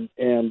guys.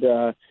 And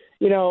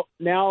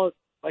now,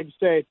 like you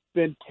say, it's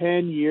been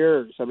 10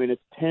 years. I mean,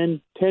 it's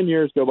 10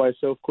 years go by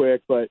so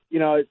quick. But,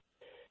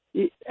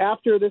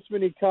 after this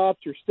many cups,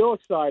 you're still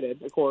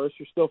excited, of course.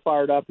 You're still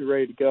fired up. You're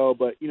ready to go.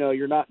 But,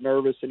 you're not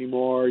nervous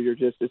anymore.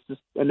 It's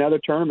just another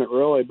tournament,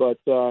 really. But,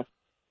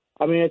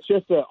 it's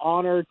just an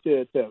honor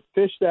to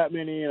fish that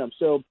many. And I'm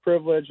so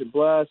privileged and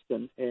blessed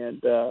and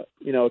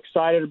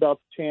excited about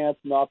the chance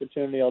and the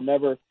opportunity. I'll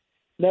never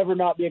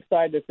not be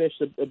excited to fish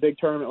a big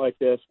tournament like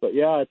this. But,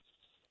 yeah,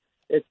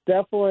 it's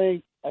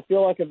definitely – I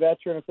feel like a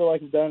veteran. I feel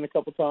like I've done it a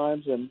couple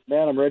times, and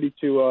man, I'm ready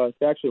to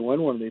actually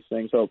win one of these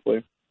things,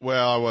 hopefully.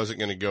 Well, I wasn't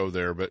going to go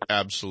there, but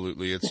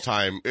absolutely, it's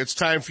time. It's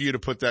time for you to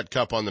put that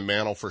cup on the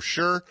mantle for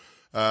sure.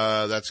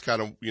 That's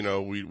kind of,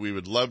 we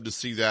would love to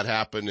see that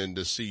happen and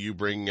to see you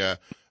bring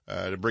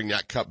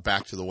that cup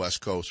back to the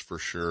West Coast for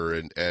sure.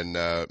 And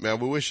man,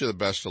 we wish you the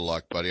best of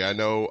luck, buddy. I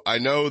know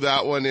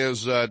that one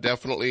is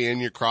definitely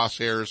in your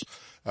crosshairs.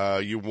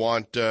 You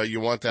want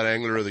that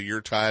Angler of the Year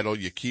title.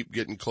 You keep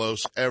getting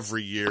close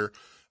every year.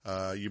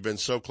 You've been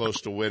so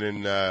close to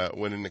winning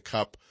the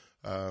cup.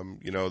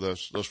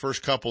 Those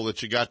first couple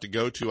that you got to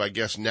go to, I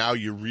guess now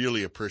you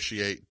really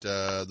appreciate,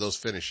 those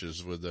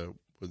finishes with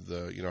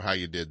how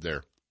you did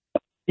there.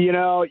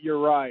 You're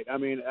right. I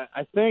mean,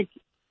 I think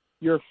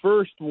your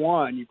first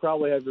one, you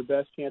probably have your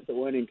best chance at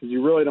winning because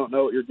you really don't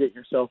know what you're getting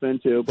yourself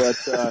into. But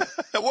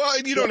well,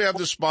 and you don't have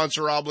the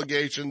sponsor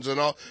obligations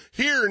and all.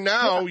 Here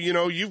now,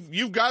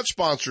 you've got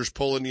sponsors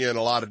pulling you in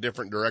a lot of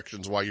different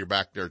directions while you're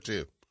back there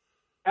too.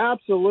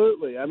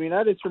 Absolutely. I mean,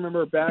 I just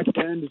remember back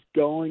then just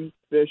going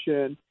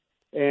fishing,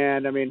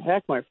 and I mean,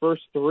 heck, my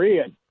first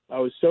 3, I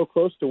was so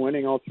close to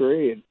winning all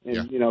 3,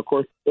 and of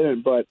course I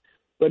didn't. But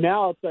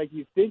now it's like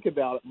you think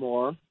about it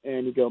more,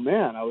 and you go,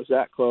 man, I was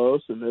that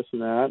close, and this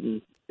and that,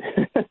 and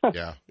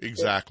yeah,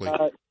 exactly.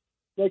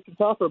 Makes it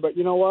tougher, but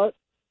you know what?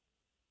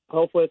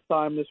 Hopefully it's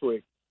time next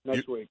week.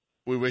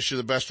 We wish you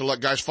the best of luck.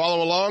 Guys,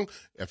 follow along.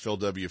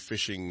 FLW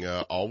Fishing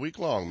all week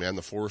long, man.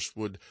 The Forest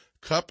Wood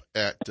Cup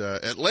at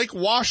Lake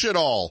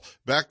Washita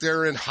back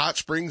there in Hot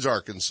Springs,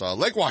 Arkansas.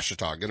 Lake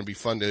Washita, going to be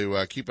fun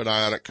to keep an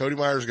eye on it. Cody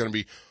Meyer is going to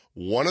be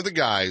one of the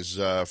guys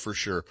for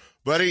sure.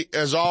 Buddy,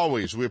 as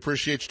always, we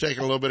appreciate you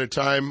taking a little bit of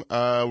time.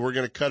 We're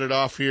going to cut it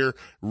off here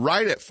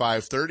right at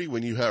 5:30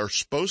 when you are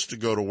supposed to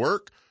go to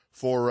work.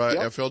 for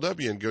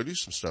FLW and go do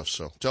some stuff.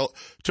 So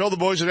tell the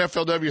boys at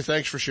FLW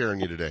thanks for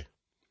sharing you today.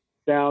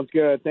 Sounds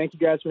good. Thank you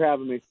guys for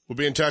having me. We'll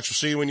be in touch. We'll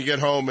see you when you get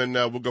home, and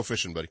we'll go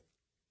fishing, buddy.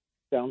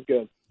 Sounds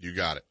good. You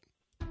got it.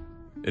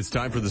 It's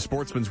time for the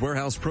Sportsman's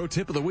Warehouse Pro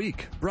Tip of the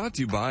Week, brought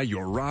to you by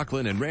your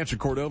Rockland and Rancho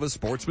Cordova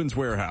Sportsman's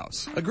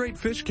Warehouse. A great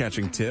fish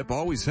catching tip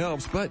always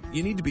helps, but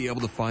you need to be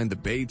able to find the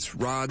baits,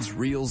 rods,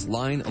 reels,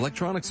 line,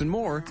 electronics, and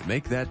more to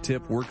make that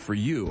tip work for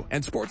you.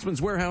 And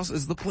Sportsman's Warehouse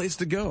is the place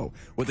to go,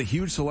 with a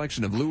huge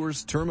selection of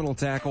lures, terminal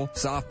tackle,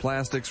 soft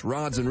plastics,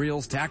 rods and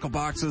reels, tackle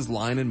boxes,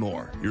 line, and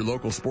more. Your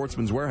local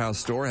Sportsman's Warehouse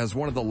store has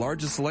one of the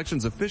largest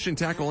selections of fishing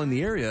tackle in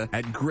the area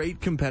at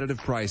great competitive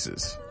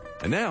prices.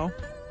 And now,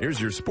 here's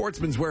your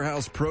Sportsman's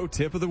Warehouse Pro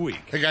Tip of the Week.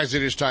 Hey guys,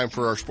 it is time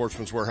for our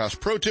Sportsman's Warehouse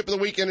Pro Tip of the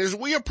Week. And as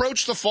we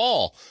approach the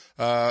fall,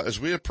 as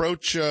we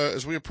approach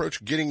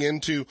getting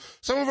into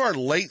some of our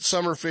late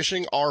summer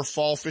fishing, our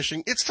fall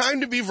fishing, it's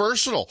time to be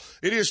versatile.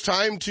 It is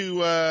time to,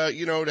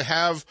 to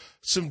have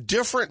some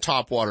different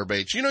topwater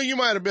baits. You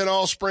might have been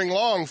all spring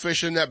long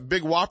fishing that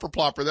big whopper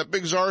plopper, that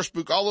big czar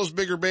spook, all those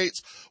bigger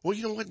baits. Well,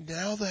 you know what?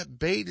 Now that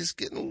bait is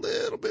getting a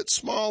little bit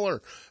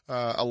smaller.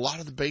 A lot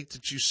of the bait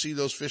that you see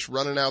those fish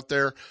running out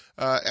there,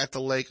 at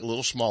the lake, a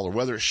little smaller,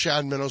 whether it's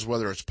shad minnows,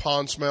 whether it's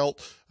pond smelt,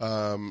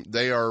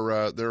 they're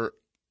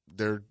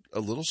a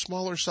little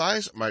smaller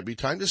size. It might be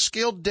time to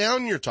scale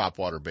down your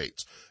topwater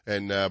baits.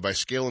 And, by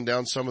scaling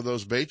down some of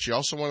those baits, you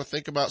also want to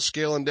think about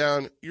scaling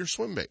down your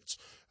swim baits.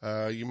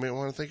 You may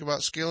want to think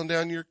about scaling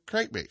down your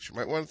crankbaits. You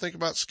might want to think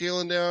about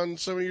scaling down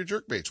some of your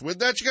jerkbaits. With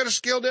that, you got to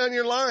scale down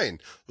your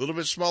line. A little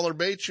bit smaller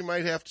baits, you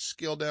might have to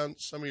scale down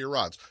some of your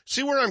rods.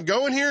 See where I'm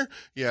going here?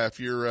 Yeah, if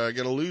you're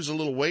going to lose a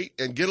little weight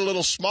and get a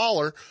little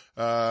smaller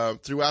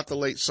throughout the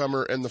late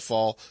summer and the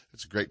fall,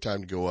 it's a great time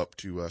to go up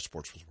to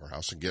Sportsman's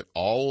Warehouse and get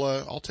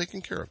all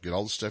taken care of. Get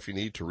all the stuff you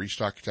need to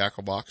restock your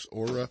tackle box,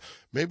 or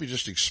maybe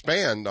just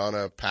expand on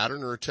a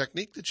pattern or a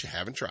technique that you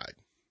haven't tried.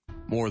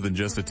 More than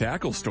just a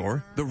tackle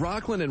store, the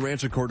Rockland and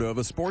Rancho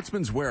Cordova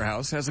Sportsman's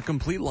Warehouse has a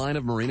complete line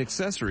of marine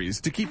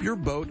accessories to keep your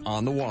boat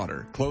on the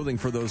water. Clothing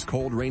for those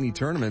cold, rainy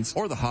tournaments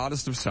or the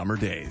hottest of summer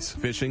days.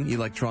 Fishing,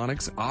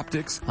 electronics,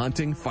 optics,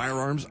 hunting,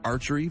 firearms,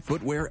 archery,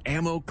 footwear,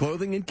 ammo,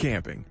 clothing, and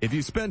camping. If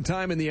you spend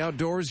time in the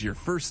outdoors, your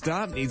first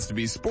stop needs to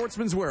be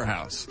Sportsman's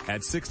Warehouse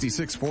at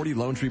 6640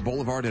 Lone Tree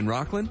Boulevard in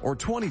Rockland or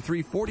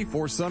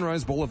 2344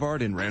 Sunrise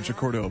Boulevard in Rancho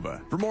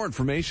Cordova. For more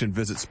information,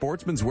 visit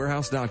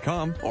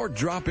sportsmanswarehouse.com or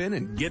drop in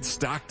and get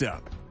stocked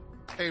up.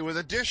 Hey, with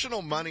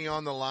additional money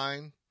on the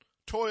line,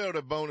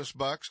 Toyota bonus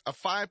bucks, a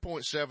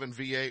 5.7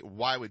 V8,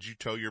 why would you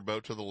tow your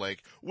boat to the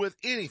lake with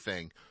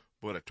anything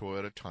but a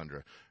Toyota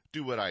Tundra?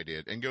 Do what I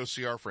did and go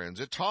see our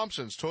friends at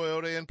Thompson's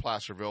Toyota in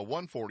Placerville,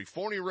 140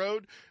 Forney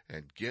Road,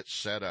 and get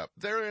set up.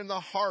 They're in the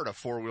heart of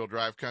four-wheel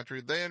drive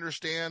country. They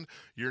understand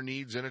your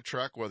needs in a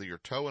truck, whether you're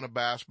towing a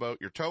bass boat,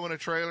 you're towing a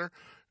trailer,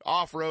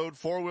 off-road,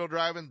 four-wheel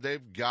driving,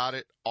 they've got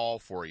it all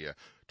for you.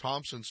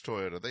 Thompson's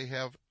Toyota, they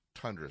have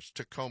Tundras,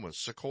 Tacomas,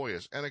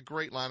 Sequoias, and a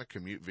great line of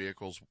commute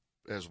vehicles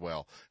as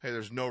well. Hey,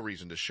 there's no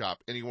reason to shop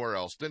anywhere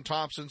else than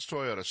Thompson's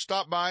Toyota.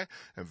 Stop by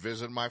and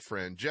visit my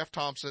friend Jeff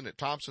Thompson at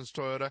Thompson's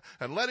Toyota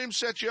and let him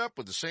set you up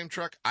with the same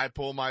truck I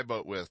pull my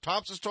boat with.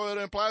 Thompson's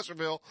Toyota in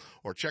Placerville,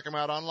 or check him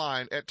out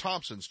online at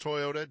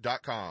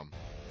thompsonstoyota.com.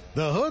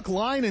 The Hook,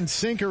 Line, and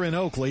Sinker in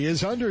Oakley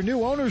is under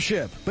new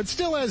ownership, but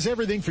still has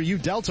everything for you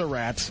Delta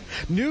rats.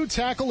 New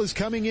tackle is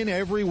coming in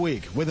every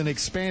week with an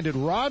expanded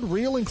rod,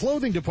 reel, and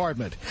clothing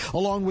department,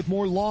 along with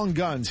more long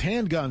guns,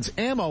 handguns,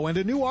 ammo, and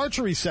a new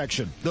archery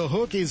section. The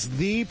Hook is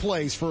the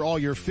place for all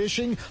your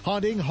fishing,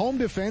 hunting, home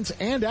defense,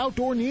 and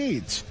outdoor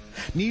needs.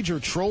 Need your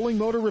trolling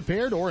motor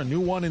repaired or a new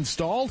one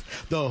installed?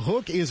 The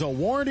Hook is a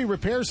warranty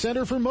repair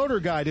center for Motor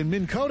Guide in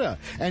Minn Kota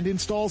and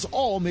installs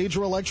all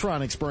major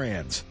electronics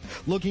brands.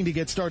 Looking to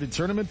get started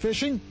tournament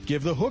fishing?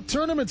 Give the Hook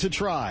Tournaments a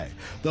try.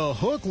 The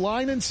Hook,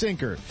 Line, and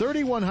Sinker,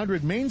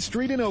 3100 Main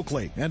Street in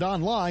Oakley, and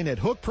online at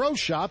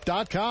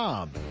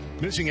hookproshop.com.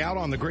 Missing out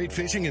on the great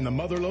fishing in the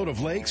motherlode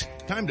of lakes?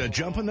 Time to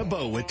jump in the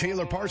boat with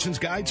Taylor Parsons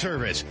Guide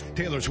Service.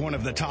 Taylor's one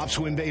of the top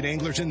swim bait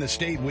anglers in the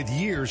state with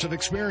years of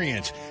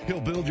experience.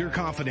 He'll build your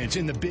confidence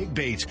in the big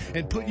baits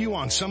and put you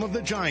on some of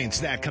the giants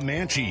that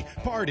Comanche,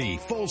 Party,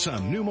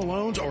 Folsom, New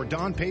Malones, or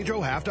Don Pedro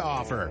have to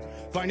offer.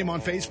 Find him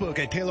on Facebook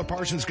at Taylor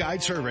Parsons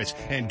Guide Service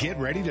and get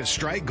ready to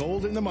strike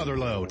gold in the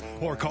motherlode.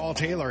 Or call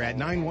Taylor at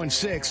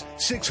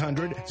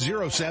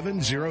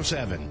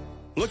 916-600-0707.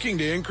 Looking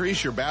to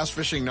increase your bass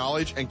fishing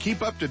knowledge and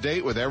keep up to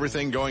date with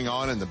everything going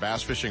on in the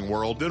bass fishing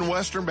world? Then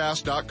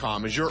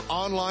westernbass.com is your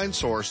online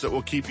source that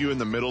will keep you in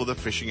the middle of the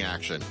fishing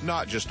action,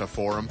 not just a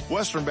forum.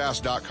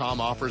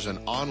 Westernbass.com offers an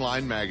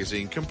online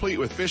magazine complete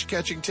with fish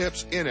catching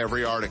tips in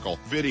every article,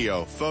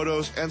 video,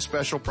 photos, and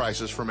special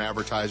prices from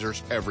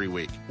advertisers every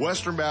week.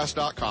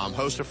 Westernbass.com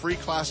hosts a free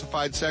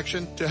classified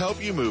section to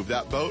help you move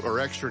that boat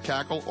or extra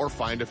tackle or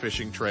find a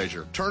fishing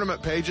treasure.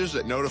 Tournament pages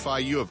that notify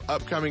you of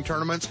upcoming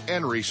tournaments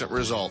and recent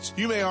results.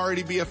 You may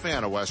already be a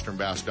fan of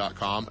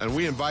westernbass.com, and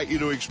we invite you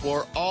to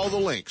explore all the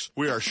links.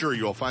 We are sure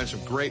you'll find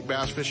some great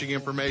bass fishing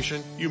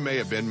information you may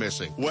have been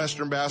missing.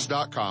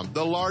 westernbass.com,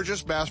 the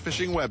largest bass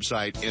fishing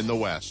website in the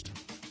West.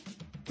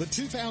 The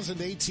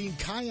 2018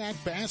 Kayak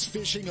Bass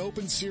Fishing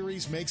Open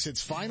Series makes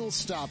its final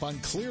stop on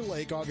Clear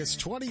Lake August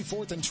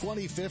 24th and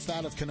 25th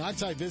out of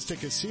Canocti Vista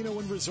Casino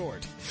and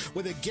Resort.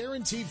 With a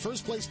guaranteed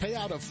first place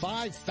payout of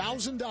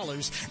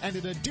 $5,000 and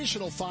an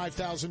additional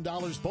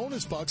 $5,000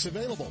 bonus bucks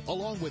available,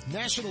 along with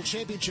national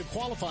championship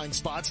qualifying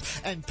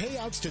spots and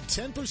payouts to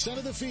 10%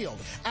 of the field,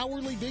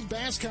 hourly big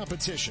bass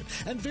competition,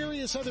 and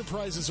various other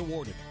prizes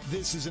awarded.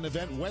 This is an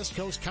event West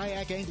Coast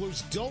kayak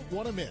anglers don't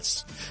want to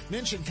miss.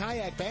 Mention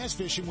Kayak Bass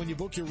Fishing when you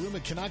book your room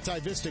at Canocti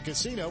Vista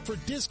Casino for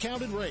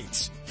discounted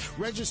rates.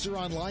 Register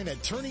online at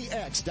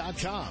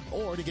tourneyx.com,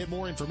 or to get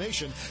more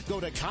information, go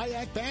to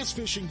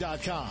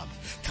kayakbassfishing.com.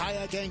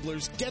 Kayak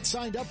anglers, get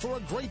signed up for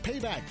a great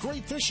payback,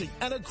 great fishing,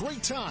 and a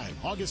great time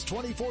August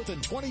 24th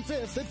and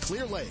 25th at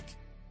Clear Lake.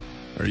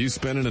 Are you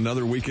spending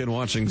another weekend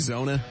watching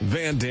Zona,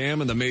 Van Dam,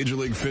 and the Major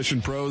League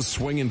Fishing pros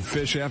swinging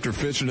fish after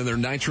fish into their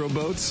nitro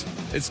boats?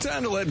 It's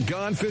time to let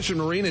Gone Fishing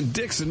Marine and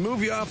Dixon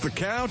move you off the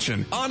couch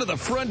and onto the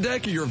front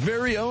deck of your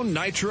very own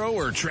nitro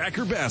or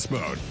tracker bass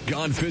boat.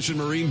 Gone Fishing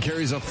Marine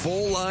carries a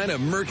full line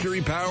of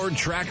mercury-powered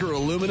tracker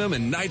aluminum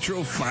and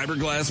nitro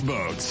fiberglass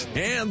boats.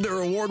 And their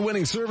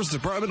award-winning service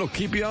department will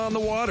keep you on the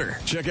water.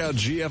 Check out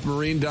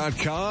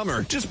gfmarine.com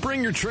or just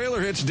bring your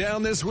trailer hitch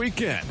down this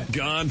weekend.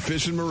 Gone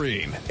Fishing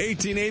Marine,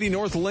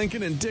 1880 North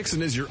Lincoln and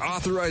Dixon is your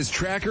authorized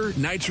tracker,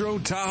 nitro,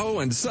 Tahoe,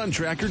 and Sun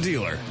Tracker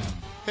dealer.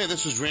 Hey,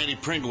 this is Randy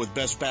Pringle with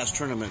Best Bass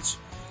Tournaments.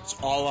 It's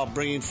all about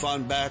bringing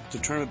fun back to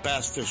tournament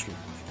bass fishing.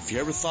 If you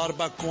ever thought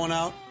about going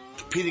out,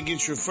 competing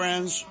against your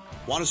friends,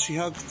 want to see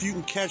how you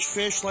can catch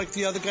fish like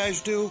the other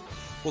guys do?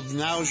 Well,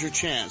 now's your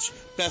chance.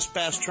 Best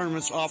Bass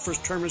Tournaments offers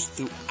tournaments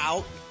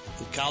throughout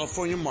the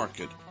California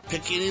market.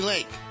 Pick any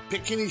lake,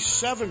 pick any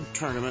 7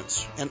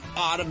 tournaments, and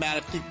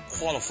automatically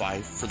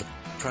qualify for the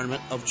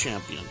Tournament of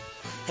Champion.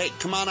 Hey,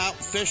 come on out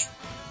and fish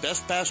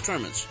Best Bass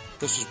Tournaments.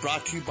 This is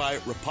brought to you by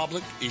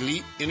Republic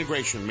Elite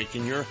Integration,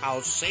 making your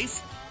house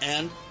safe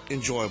and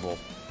enjoyable.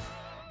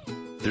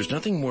 There's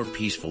nothing more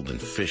peaceful than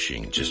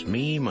fishing. Just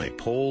me, my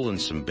pole,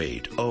 and some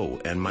bait. Oh,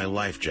 and my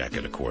life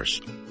jacket, of course.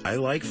 I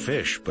like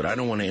fish, but I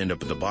don't want to end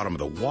up at the bottom of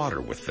the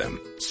water with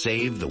them.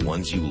 Save the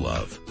ones you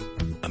love.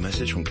 A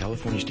message from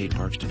California State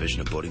Parks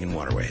Division of Boating and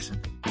Waterways.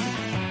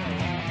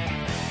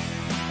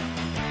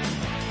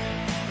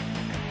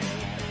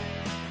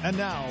 And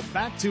now,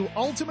 back to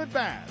Ultimate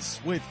Bass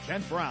with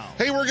Kent Brown.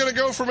 Hey, we're going to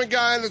go from a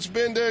guy that's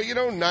been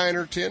to, 9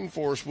 or 10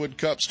 Forest Wood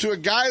Cups to a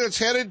guy that's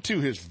headed to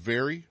his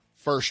very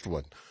first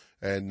one.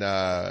 And,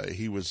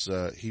 he was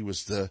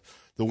the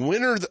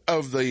winner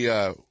of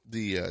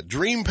the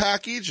Dream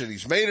Package, and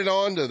he's made it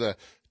on to the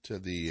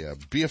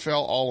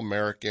BFL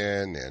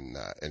All-American, and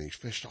he's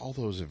fished all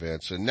those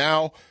events. And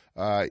now,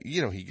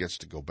 he gets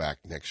to go back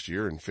next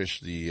year and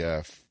fish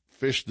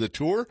the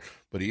tour,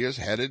 but he is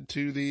headed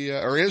to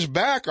is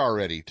back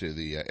already to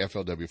the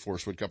FLW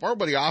Forest Wood Cup. Our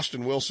buddy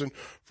Austin Wilson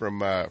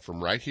from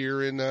right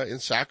here in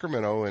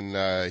Sacramento,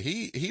 and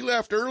he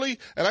left early,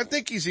 and I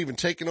think he's even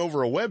taken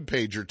over a web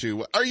page or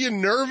two. Are you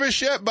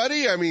nervous yet,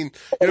 buddy? I mean,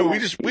 we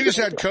just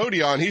had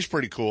Cody on. He's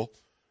pretty cool.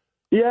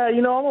 Yeah,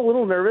 I'm a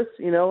little nervous.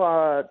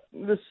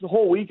 This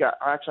whole week I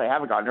actually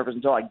haven't gotten nervous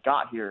until I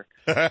got here,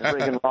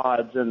 bringing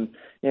rods, and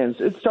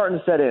it's starting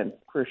to set in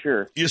for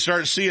sure. You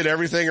start seeing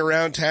everything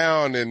around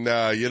town, and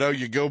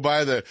you go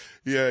by the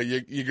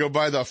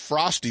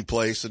Frosty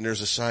place, and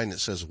there's a sign that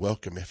says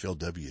 "Welcome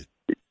FLW."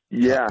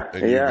 Yeah,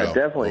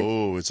 definitely.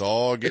 Oh, it's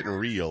all getting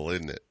real,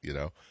 isn't it?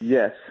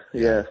 Yes.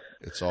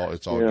 It's all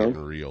getting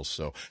real.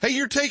 So, hey,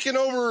 you're taking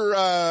over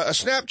a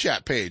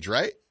Snapchat page,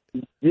 right?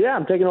 Yeah,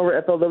 I'm taking over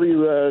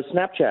FLW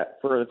Snapchat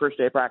for the first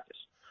day of practice.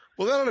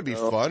 Well, that ought to be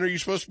fun. Are you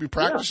supposed to be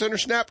practicing or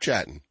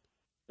Snapchatting?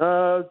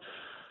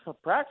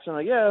 Practicing,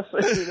 I guess.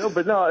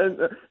 But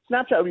no,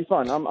 Snapchat would be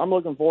fun. I'm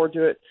looking forward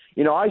to it.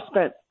 I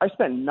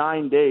spent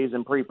 9 days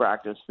in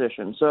pre-practice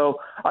fishing, so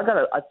I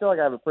feel like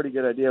I have a pretty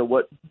good idea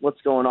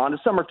what's going on.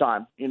 It's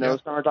summertime,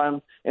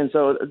 summertime, and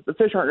so the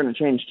fish aren't going to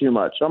change too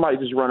much. So I might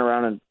just run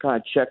around and kind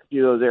of check a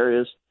few of those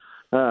areas.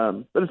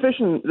 But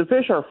the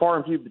fish are far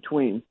and few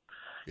between.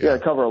 You got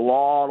to cover a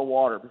lot of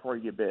water before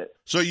you get bit.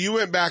 So you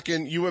went back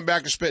and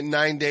spent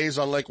 9 days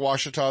on Lake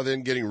Ouachita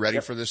then getting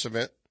ready for this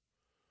event?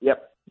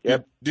 Yep.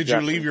 Did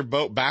you leave your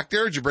boat back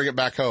there, or did you bring it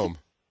back home?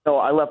 No,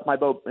 I left my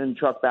boat and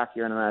truck back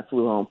here, and then I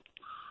flew home.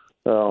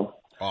 So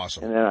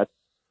awesome. And then I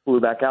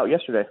flew back out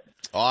yesterday.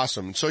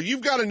 Awesome. So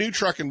you've got a new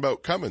trucking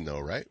boat coming, though,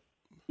 right?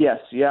 Yes.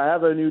 Yeah, I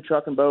have a new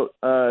trucking boat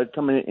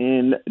coming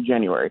in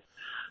January.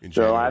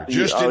 So I have to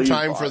just in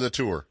time for the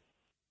tour.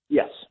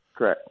 Yes,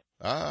 correct.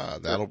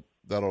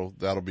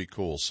 That'll be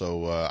cool.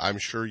 So I'm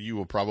sure you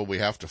will probably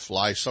have to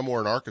fly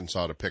somewhere in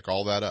Arkansas to pick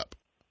all that up.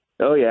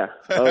 Oh yeah.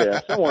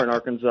 Somewhere in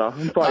Arkansas.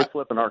 I'm probably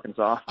flipping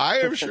Arkansas. I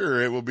am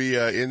sure it will be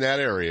in that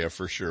area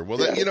for sure.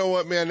 Well, you know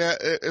what, man,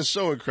 that is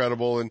so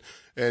incredible, and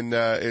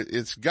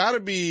it's got to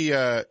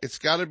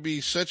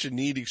be such a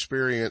neat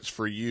experience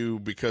for you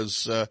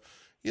because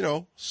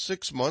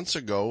 6 months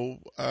ago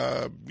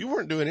you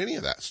weren't doing any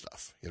of that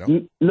stuff.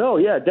 No,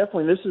 yeah,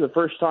 definitely. This is the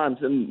first time.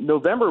 In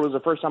November was the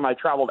first time I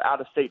traveled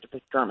out of state to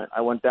pitch a tournament.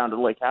 I went down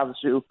to Lake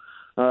Havasu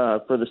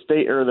for the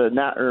state or the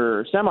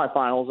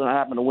semifinals, and I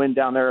happened to win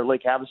down there at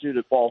Lake Havasu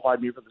to qualify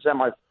me for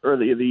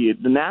the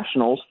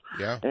nationals.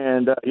 Yeah.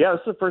 And this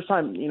is the first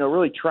time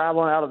really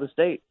traveling out of the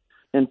state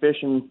and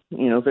fishing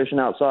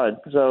outside.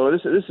 So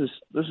this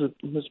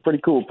is pretty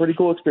cool. Pretty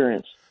cool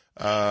experience.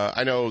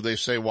 I know they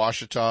say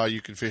Washita,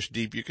 you can fish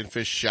deep, you can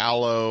fish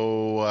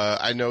shallow.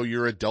 I know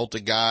you're a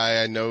Delta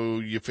guy. I know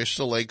you fish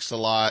the lakes a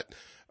lot.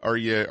 Are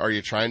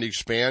you trying to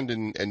expand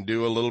and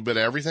do a little bit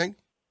of everything?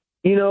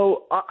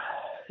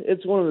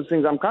 It's one of those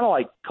things. I'm kind of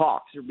like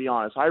Cox, to be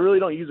honest. I really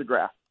don't use a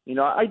graph.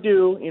 I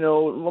do,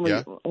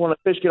 when a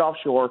fish get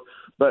offshore,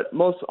 but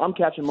I'm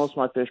catching most of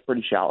my fish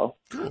pretty shallow.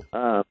 Cool.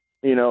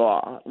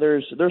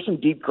 There's some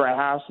deep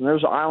grass and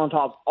there's island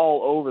tops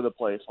all over the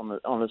place on this,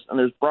 and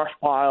there's brush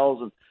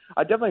piles, and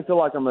I definitely feel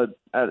like I'm at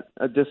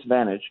a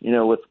disadvantage,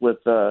 with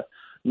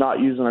not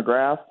using a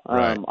graph.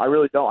 Right. I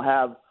really don't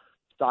have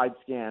side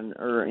scan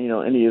or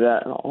any of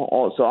that.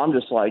 So I'm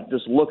just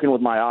looking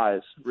with my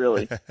eyes,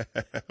 really.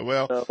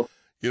 Well,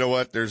 you know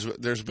what? There's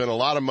been a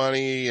lot of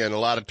money and a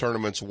lot of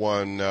tournaments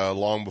won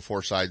long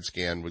before side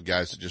scan with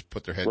guys that just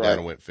put their head down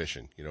and went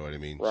fishing. You know what I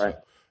mean? Right.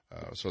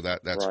 So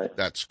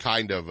that's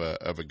kind of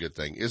a good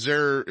thing. Is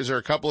there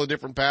a couple of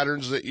different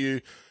patterns that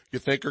you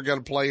think are going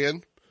to play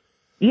in?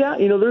 Yeah,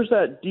 there's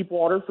that deep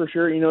water for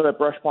sure. That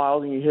brush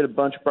piles, and you hit a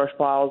bunch of brush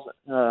piles,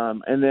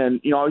 and then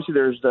obviously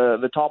there's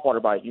the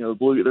topwater bite.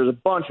 Bluegill. There's a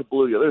bunch of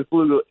bluegill. There's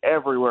bluegill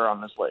everywhere on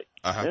this lake,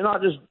 and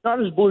not just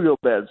bluegill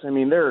beds. I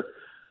mean, they're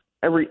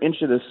every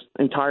inch of this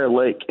entire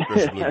lake.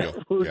 There's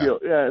bluegill.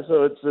 Yeah.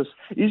 So it's just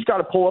you just got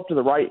to pull up to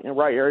the right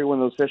area when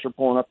those fish are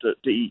pulling up to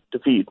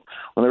feed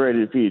when they're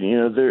ready to feed.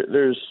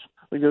 There's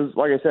because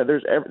like I said,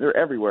 they're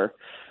everywhere.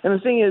 And the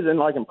thing is,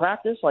 in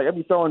practice, I'd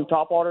be throwing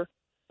topwater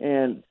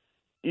and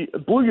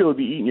bluegill would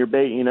be eating your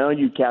bait,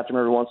 you'd catch them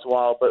every once in a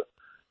while, but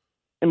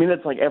I mean,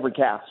 that's like every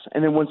cast.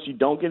 And then once you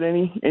don't get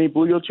any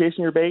bluegill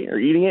chasing your bait or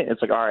eating it,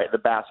 it's like, all right, the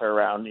bass are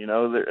around,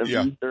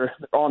 they're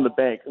on the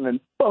bank, and then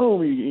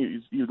boom,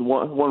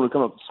 one would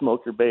come up and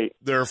smoke your bait.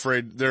 They're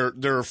afraid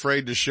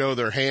to show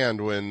their hand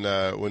when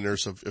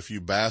there's a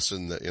few bass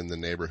in the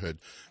neighborhood.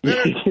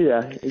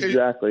 Yeah,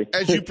 exactly.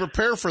 As you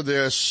prepare for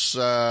this,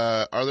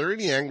 are there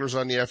any anglers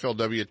on the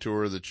FLW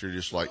tour that you're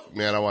just like,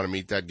 man, I want to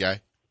meet that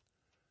guy?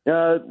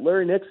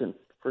 Larry Nixon,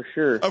 for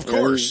sure. Of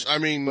course.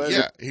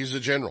 He's a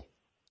general.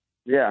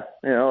 Yeah.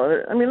 There's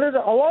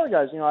a lot of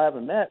guys, I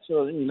haven't met,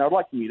 so, I'd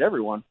like to meet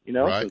everyone,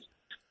 Right.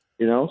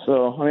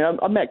 So,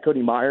 I met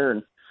Cody Meyer,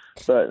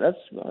 but that's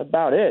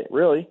about it,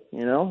 really,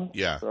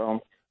 Yeah. So,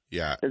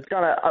 yeah. It's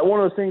kind of one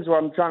of those things where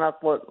I'm trying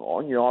not to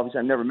obviously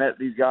I've never met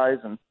these guys,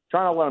 and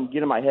trying to let them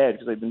get in my head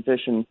because they've been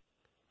fishing,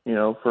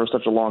 for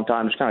such a long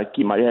time, just kind of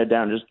keep my head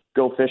down, just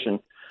go fishing,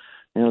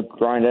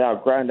 grind it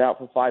out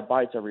for 5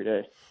 bites every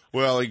day.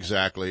 Well,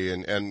 exactly.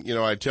 And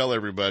I tell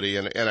everybody,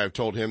 and I've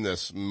told him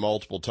this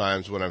multiple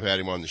times when I've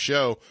had him on the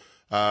show,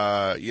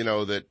 that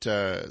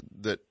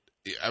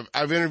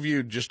I've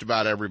interviewed just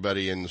about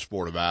everybody in the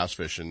sport of bass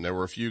fishing. There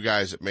were a few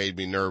guys that made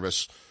me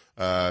nervous,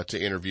 to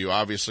interview.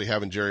 Obviously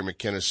having Jerry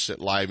McKinnis sit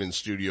live in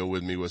studio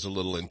with me was a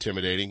little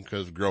intimidating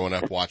because growing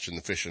up watching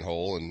the fishing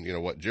hole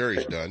and, what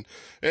Jerry's done.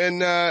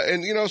 And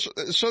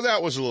so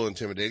that was a little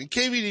intimidating.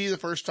 KVD, the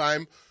first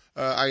time,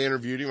 I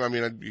interviewed him. I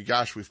mean,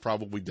 gosh, we've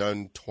probably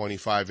done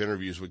 25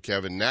 interviews with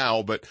Kevin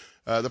now, but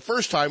the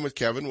first time with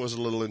Kevin was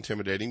a little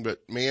intimidating, but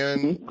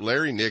man,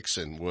 Larry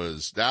Nixon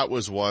was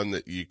one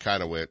that you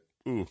kind of went,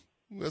 ooh,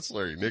 that's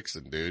Larry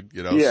Nixon, dude,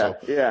 Yeah,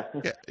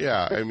 so,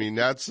 yeah. I mean,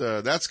 that's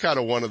kind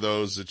of one of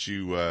those that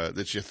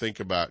you think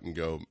about and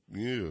go,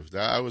 ew,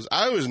 I was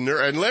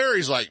nervous. And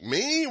Larry's like,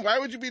 me? Why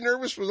would you be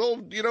nervous with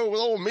old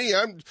me?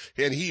 And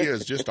he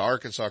is just an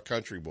Arkansas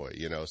country boy,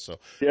 so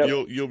yep.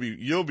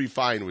 You'll be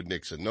fine with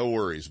Nixon. No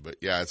worries. But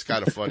yeah, it's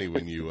kind of funny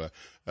when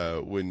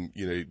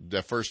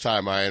the first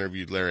time I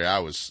interviewed Larry, I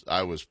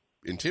was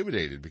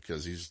intimidated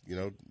because he's,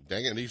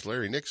 dang it, he's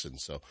Larry Nixon.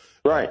 So,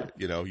 right.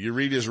 You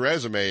read his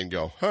resume and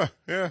go,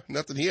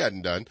 nothing he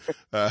hadn't done.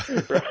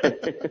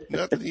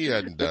 Nothing he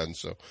hadn't done.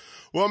 So,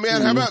 well,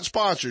 man, how about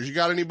sponsors? You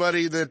got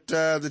anybody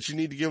that you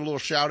need to give a little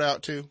shout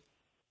out to?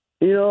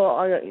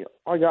 I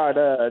got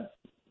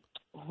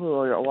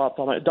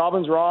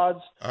Dobbins Rods,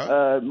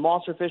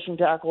 Monster Fishing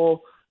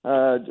Tackle,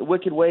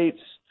 Wicked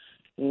Weights,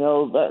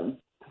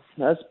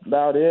 that's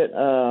about it.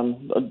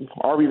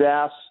 RB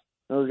Bass.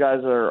 Those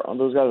guys are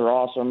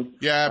awesome.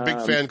 Yeah,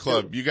 big fan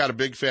club. You got a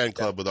big fan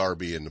club with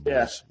RB and the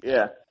boys.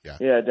 Yeah,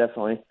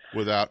 definitely.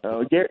 Without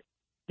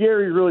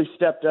Gary really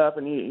stepped up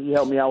and he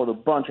helped me out with a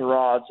bunch of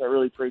rods. I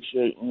really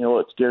appreciate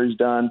what Gary's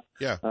done.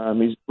 Yeah,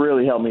 he's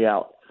really helped me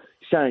out.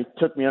 He kind of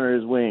took me under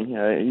his wing.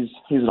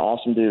 He's an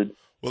awesome dude.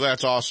 Well,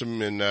 that's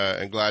awesome,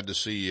 and glad to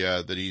see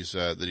that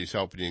he's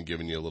helping you and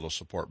giving you a little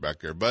support back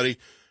there, buddy.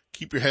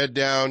 Keep your head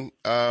down,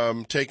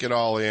 take it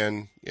all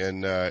in,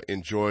 and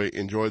enjoy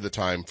the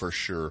time for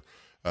sure.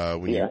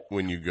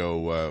 When you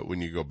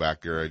go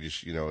back there, I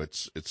just,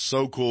 it's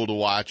so cool to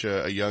watch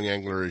a young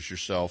angler as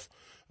yourself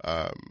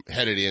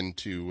headed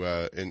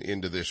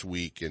into this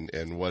week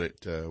and what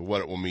it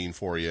will mean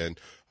for you. And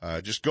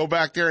just go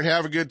back there and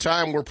have a good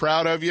time. We're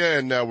proud of you,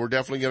 and we're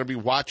definitely going to be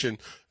watching.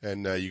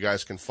 And you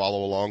guys can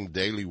follow along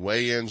daily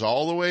weigh-ins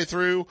all the way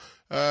through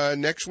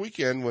next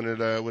weekend when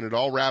it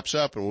all wraps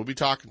up. And we'll be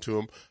talking to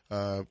them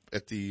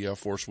at the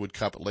Forest Wood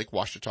Cup at Lake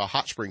Washita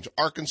Hot Springs,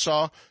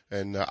 Arkansas.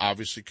 And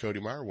obviously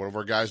Cody Meyer, one of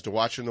our guys to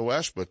watch in the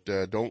West. But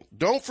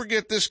don't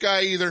forget this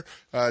guy either.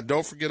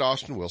 Don't forget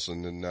Austin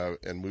Wilson.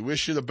 And we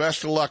wish you the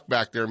best of luck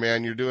back there,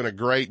 man. You're doing a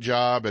great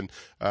job. And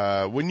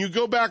when you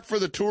go back for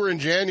the tour in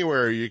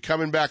January, are you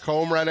coming back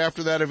home right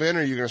after that event,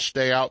 or are you going to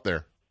stay out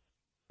there?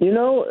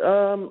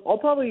 I'll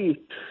probably.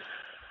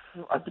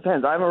 It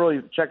depends. I haven't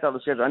really checked out the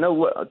schedule. I know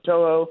what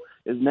Toho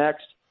is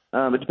next.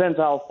 It depends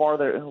how far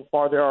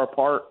they are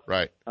apart.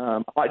 Right.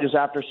 I might just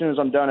as soon as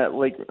I'm done at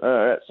Lake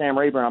at Sam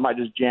Rayburn, I might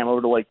just jam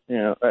over to Lake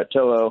at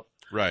Toho.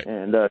 Right.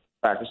 And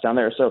practice down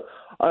there. So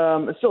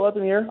it's still up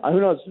in the air. Who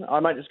knows?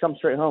 I might just come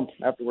straight home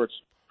afterwards.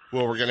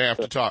 Well, we're going to have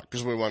to talk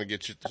because we want to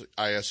get you to the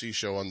ISE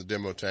show on the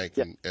demo tank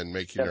and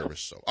make you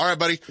nervous. So, all right,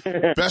 buddy.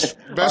 Best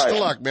of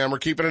luck, man. We're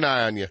keeping an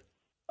eye on you.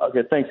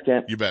 Okay, thanks,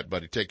 Kent. You bet,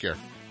 buddy. Take care.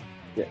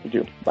 Yeah, you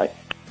too. Bye.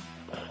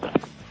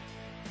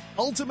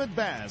 Ultimate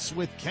Bass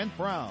with Kent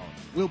Brown.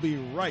 We'll be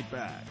right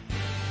back.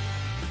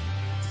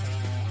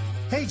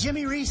 Hey,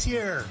 Jimmy Reese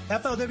here,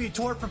 FLW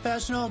Tour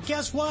Professional.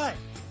 Guess what?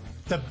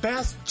 The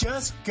best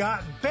just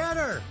got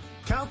better.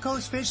 Cow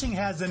Coast Fishing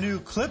has the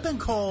new Clip and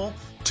Coal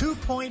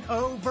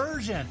 2.0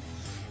 version.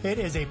 It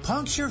is a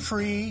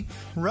puncture-free,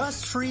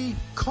 rust-free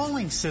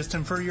coaling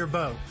system for your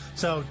boat.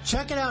 So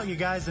check it out, you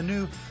guys, the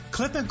new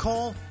Clip and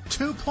Coal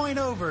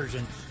 2.0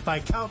 version by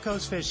Cow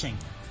Coast Fishing.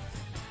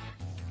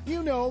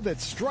 You know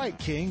that Strike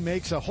King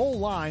makes a whole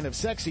line of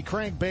sexy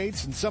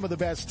crankbaits and some of the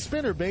best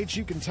spinner baits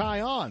you can tie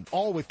on,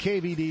 all with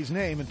KVD's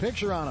name and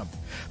picture on them.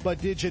 But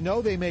did you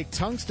know they make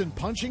tungsten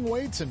punching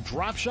weights and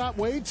drop shot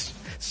weights?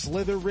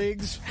 Slither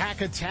rigs, hack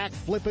attack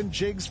flippin'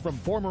 jigs from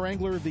former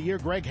Angler of the Year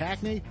Greg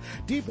Hackney,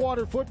 deep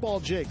water football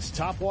jigs,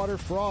 topwater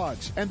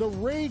frogs, and the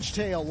Rage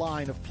Tail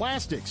line of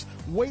plastics,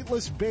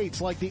 weightless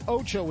baits like the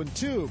Ocho and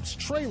tubes,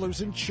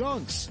 trailers and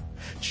chunks.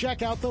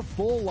 Check out the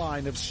full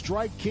line of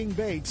Strike King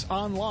baits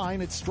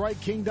online at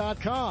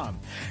StrikeKing.com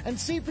and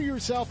see for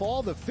yourself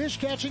all the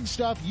fish-catching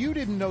stuff you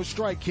didn't know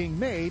Strike King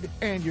made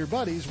and your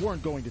buddies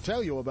weren't going to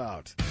tell you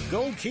about.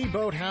 Gold Key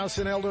Boathouse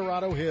in El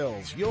Dorado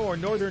Hills, your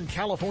Northern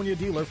California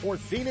dealer for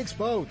Phoenix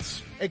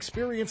boats.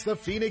 Experience the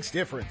Phoenix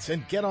difference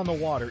and get on the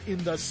water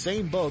in the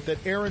same boat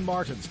that Aaron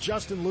Martins,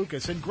 Justin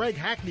Lucas, and Greg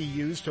Hackney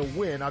used to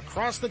win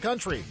across the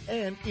country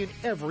and in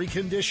every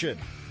condition.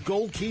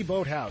 Gold Key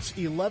Boathouse,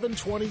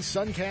 1120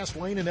 Suncast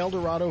Lane in El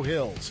Dorado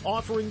Hills,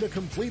 offering the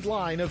complete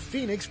line of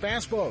Phoenix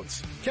bass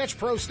boats. Catch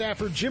pro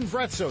staffer Jim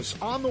Vretzos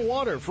on the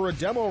water for a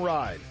demo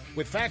ride.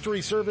 With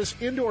factory service,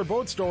 indoor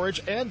boat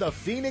storage, and the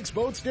Phoenix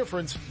Boats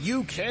difference,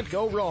 you can't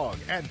go wrong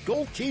at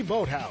Gold Key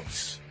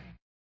Boathouse.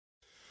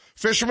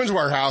 Fisherman's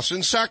Warehouse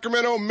in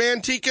Sacramento,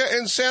 Manteca,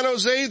 and San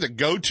Jose, the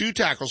go-to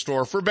tackle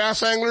store for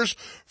bass anglers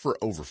for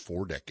over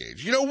 4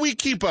 decades. You know, we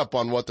keep up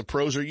on what the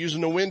pros are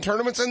using to win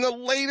tournaments and the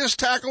latest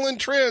tackle and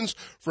trends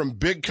from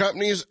big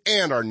companies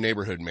and our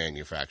neighborhood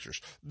manufacturers.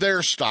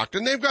 They're stocked,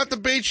 and they've got the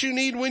baits you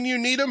need when you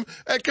need them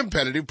at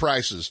competitive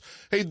prices.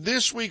 Hey,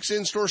 this week's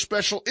in-store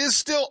special is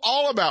still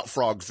all about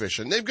frog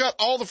fishing. They've got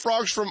all the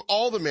frogs from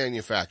all the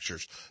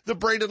manufacturers, the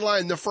braided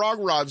line, the frog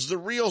rods, the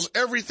reels,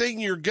 everything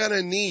you're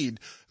gonna need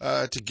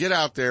to get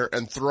out there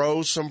and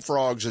throw some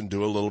frogs and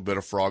do a little bit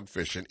of frog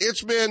fishing.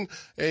 It's been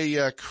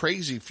a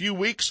crazy few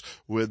weeks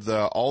with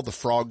all the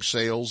frog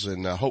sales,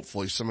 and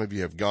hopefully some of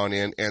you have gone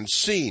in and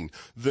seen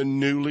the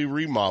newly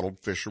remodeled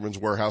Fisherman's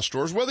Warehouse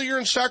stores. Whether you're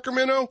in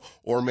Sacramento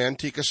or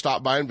Manteca,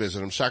 stop by and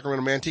visit them.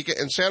 Sacramento, Manteca,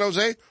 and San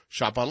Jose,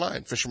 shop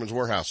online,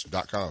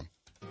 fishermanswarehouse.com.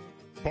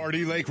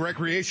 Party Lake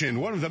Recreation,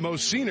 one of the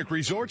most scenic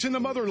resorts in the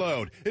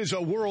Motherlode, is a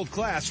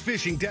world-class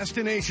fishing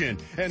destination.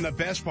 And the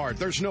best part,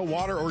 there's no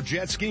water or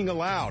jet skiing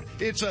allowed.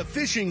 It's a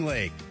fishing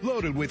lake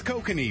loaded with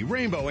kokanee,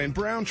 rainbow, and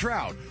brown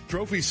trout,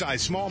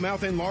 trophy-sized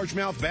smallmouth and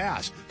largemouth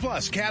bass,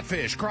 plus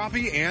catfish,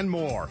 crappie, and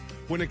more.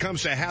 When it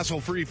comes to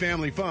hassle-free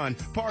family fun,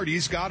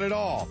 Party's got it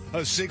all.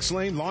 A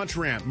 6-lane launch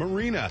ramp,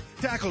 marina,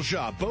 tackle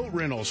shop, boat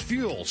rentals,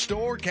 fuel,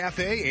 store,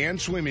 cafe,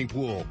 and swimming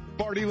pool.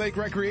 Party Lake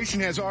Recreation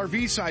has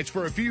RV sites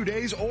for a few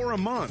days or a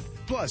month,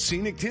 plus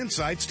scenic tent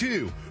sites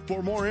too.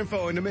 For more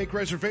info and to make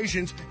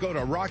reservations, go to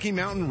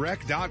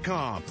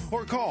RockyMountainRec.com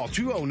or call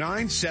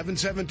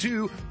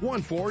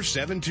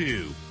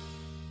 209-772-1472.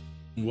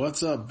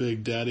 What's up,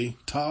 Big Daddy?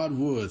 Todd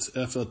Woods,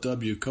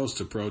 FLW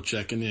Costa Pro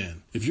checking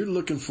in. If you're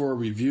looking for a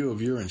review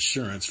of your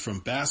insurance from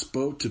bass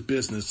boat to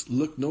business,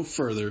 look no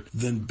further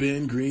than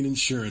Ben Green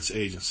Insurance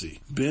Agency.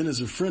 Ben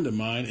is a friend of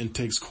mine and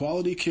takes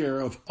quality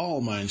care of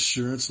all my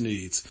insurance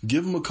needs.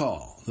 Give him a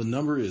call. The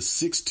number is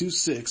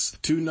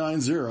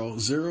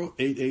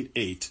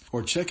 626-290-0888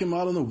 or check him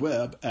out on the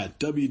web at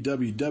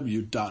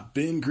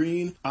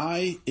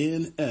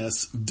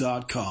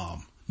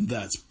www.bengreenins.com.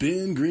 That's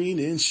Ben Green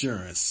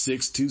Insurance,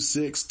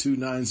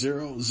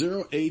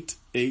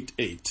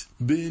 626-290-0888.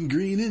 Ben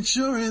Green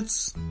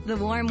Insurance. The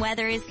warm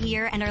weather is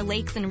here and our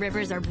lakes and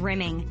rivers are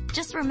brimming.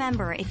 Just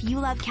remember, if you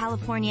love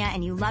California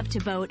and you love to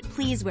boat,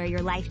 please wear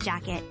your life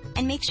jacket.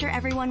 And make sure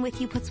everyone with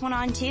you puts one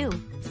on too.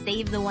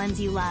 Save the ones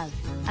you love.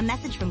 A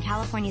message from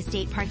California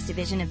State Parks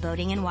Division of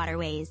Boating and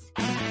Waterways.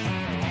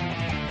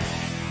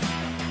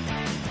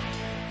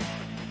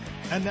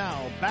 And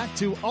now, back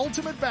to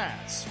Ultimate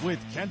Bass with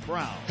Kent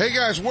Brown. Hey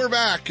guys, we're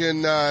back, and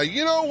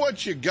you know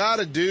what you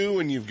gotta do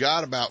when you've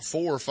got about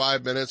 4 or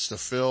 5 minutes to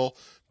fill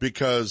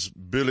because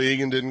Billy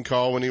Egan didn't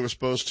call when he was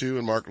supposed to,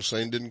 and Mark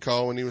Lassane didn't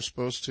call when he was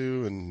supposed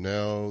to, and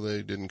now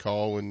they didn't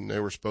call when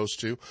they were supposed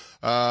to.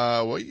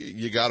 Well,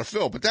 you gotta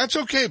fill, but that's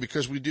okay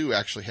because we do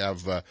actually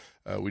have a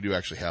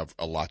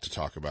lot to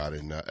talk about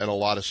and a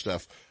lot of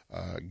stuff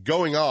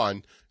going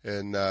on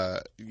and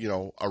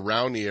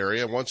around the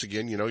area. Once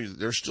again,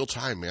 there's still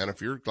time, man. If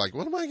you're like,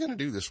 what am I going to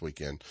do this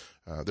weekend?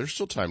 There's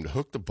still time to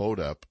hook the boat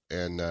up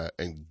and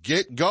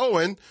get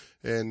going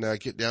and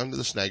get down to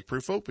the Snag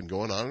Proof Open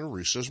going on in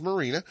Russo's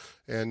Marina.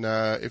 And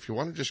if you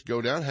want to just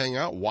go down, hang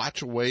out,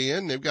 watch a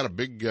weigh-in, they've got a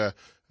big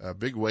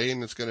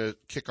weigh-in that's going to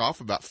kick off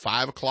about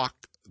 5:00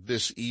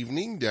 this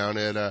evening down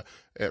at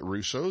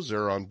Russo's.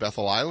 They're on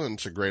Bethel Island.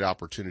 It's a great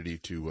opportunity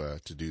to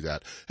do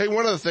that. Hey,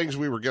 one of the things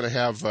we were going to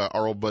have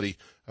our old buddy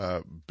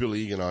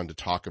Billy Egan on to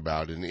talk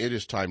about, and it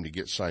is time to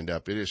get signed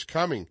up. It is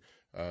coming.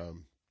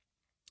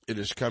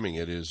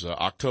 It is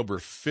October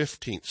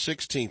 15th,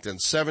 16th, and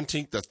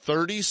 17th, the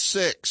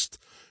 36th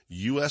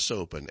U.S.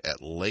 Open at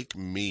Lake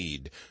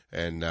Mead.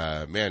 And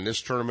man,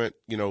 this tournament,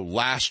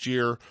 last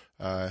year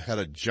had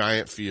a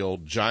giant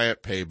field,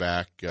 giant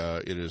payback.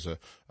 It is a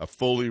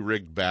fully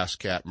rigged Bass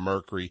Cat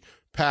Mercury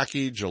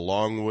package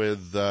along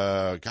with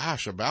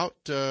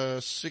about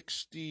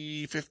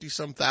 $50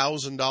 some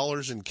thousand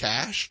in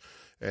cash.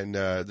 And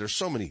there's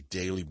so many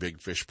daily big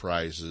fish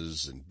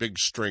prizes and big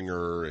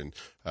stringer and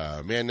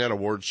man, that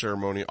award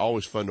ceremony,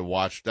 always fun to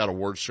watch. That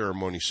award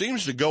ceremony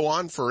seems to go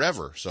on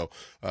forever. So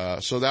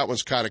that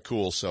one's kind of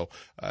cool. So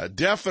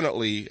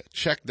definitely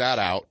check that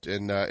out.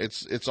 And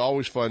it's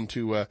always fun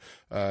to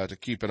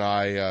keep an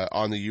eye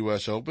on the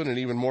US Open, and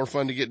even more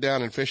fun to get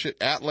down and fish it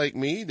at Lake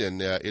Mead.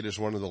 And it is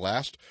one of the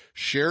last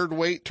shared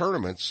weight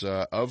tournaments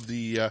of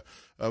the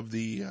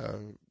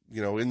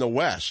in the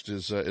West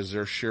is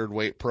their shared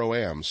weight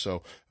pro-am.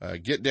 So,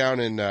 get down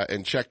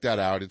and check that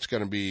out. It's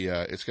going to be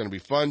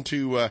fun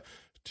to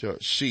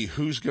see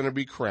who's going to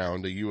be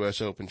crowned a U.S.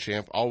 Open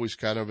champ. Always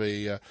kind of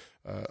a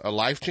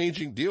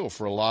life-changing deal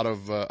for a lot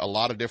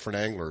of different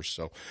anglers.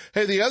 So,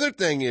 hey, the other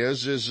thing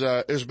is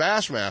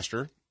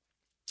Bassmaster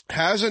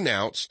has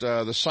announced,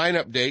 the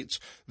sign-up dates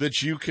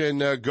that you can,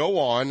 go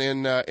on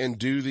and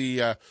do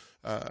the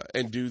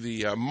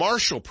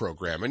Marshall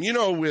program. And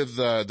with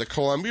the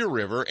Columbia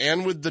River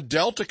and with the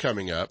Delta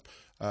coming up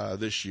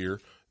this year,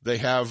 they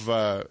have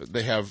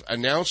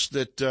announced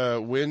that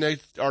when they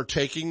are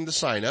taking the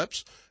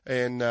signups,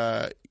 and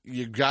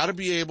you got to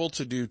be able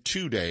to do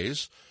 2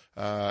 days,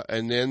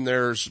 and then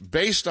there's,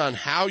 based on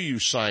how you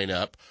sign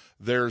up,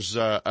 there's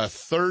a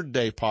third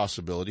day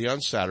possibility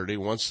on Saturday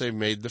once they've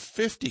made the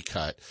 50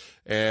 cut,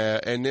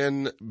 and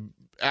then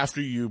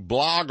after you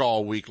blog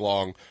all week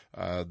long,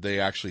 they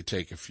actually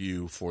take a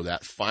few for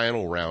that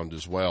final round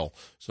as well.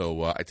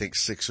 So, I think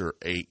 6 or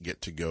 8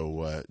 get to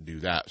go, do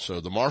that. So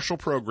the Marshall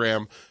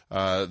program,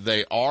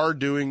 they are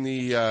doing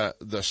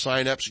the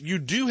sign-ups. You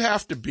do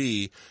have to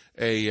be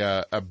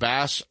a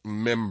Bass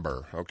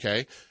member,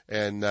 okay?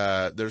 And,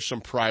 there's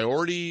some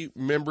priority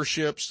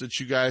memberships that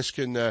you guys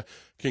can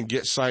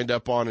get signed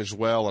up on as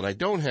well. And I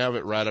don't have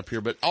it right up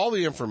here, but all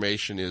the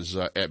information is,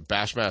 at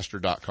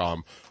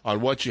Bassmaster.com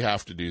on what you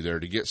have to do there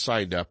to get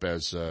signed up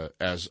as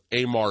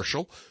a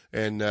Marshall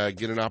and,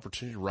 get an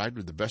opportunity to ride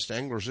with the best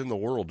anglers in the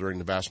world during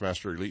the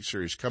Bassmaster Elite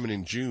Series coming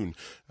in June,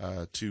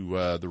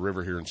 to, the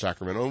river here in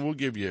Sacramento. And we'll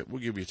give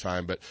you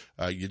time, but,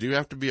 you do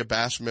have to be a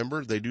Bass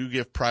member. They do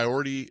give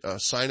priority,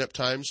 sign-up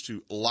times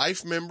to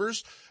Life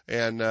members,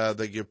 and,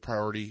 they give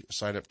priority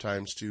sign-up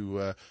times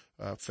to,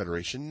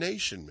 Federation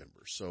Nation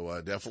members.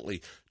 So,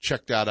 definitely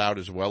check that out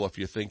as well if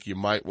you think you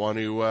might want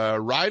to,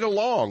 ride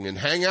along and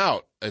hang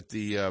out at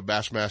the,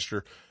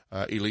 Bassmaster,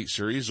 Elite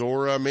Series,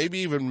 or, maybe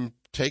even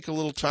take a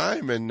little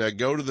time and,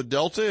 go to the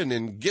Delta and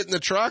then get in the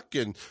truck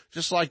and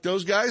just like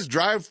those guys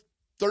drive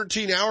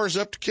 13 hours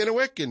up to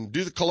Kennewick and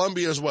do the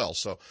Columbia as well.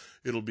 So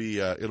it'll be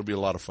a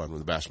lot of fun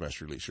when the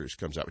Bassmaster Elite Series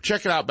comes out. But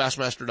check it out,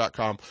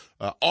 Bassmaster.com.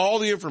 All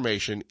the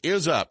information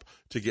is up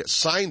to get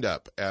signed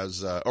up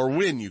or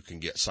when you can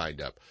get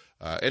signed up,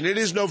 And it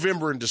is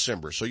November and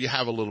December, so you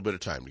have a little bit of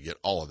time to get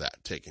all of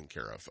that taken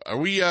care of. Are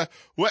we, how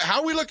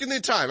are we looking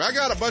in time? I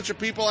got a bunch of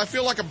people, I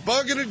feel like a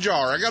bug in a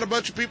jar. I got a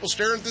bunch of people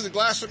staring through the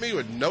glass at me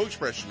with no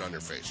expression on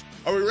their face.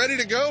 Are we ready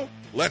to go?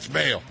 Let's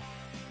bail.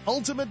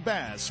 Ultimate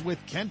Bass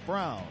with Kent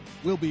Brown.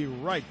 We'll be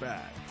right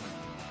back.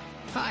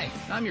 Hi,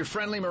 I'm your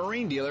friendly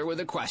marine dealer with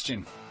a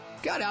question.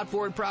 Got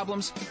outboard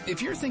problems?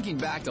 If you're thinking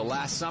back to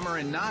last summer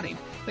and nodding,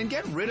 then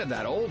get rid of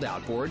that old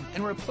outboard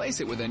and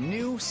replace it with a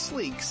new,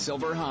 sleek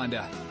silver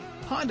Honda.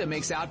 Honda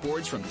makes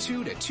outboards from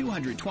 2 to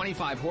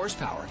 225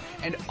 horsepower,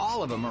 and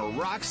all of them are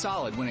rock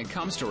solid when it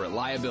comes to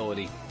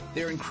reliability.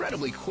 They're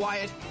incredibly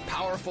quiet,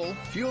 powerful,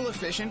 fuel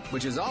efficient,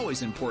 which is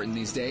always important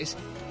these days,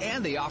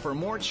 and they offer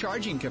more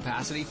charging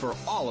capacity for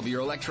all of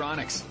your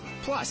electronics.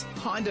 Plus,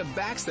 Honda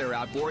backs their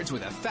outboards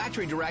with a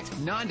factory-direct,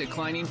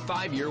 non-declining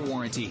 5-year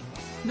warranty.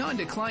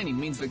 Non-declining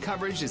means the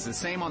coverage is the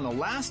same on the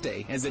last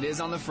day as it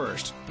is on the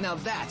first. Now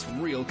that's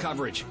real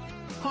coverage.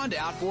 Honda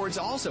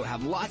outboards also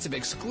have lots of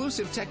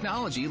exclusive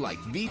technology like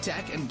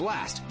VTEC and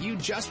Blast you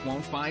just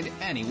won't find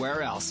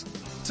anywhere else.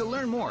 To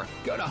learn more,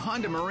 go to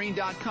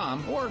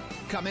HondaMarine.com or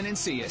come in and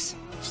see us.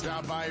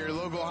 Stop by your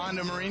local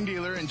Honda Marine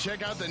dealer and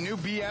check out the new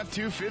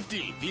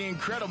BF250, the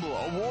incredible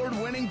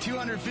award-winning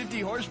 250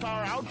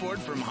 horsepower outboard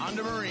from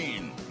Honda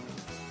Marine.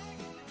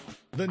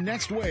 The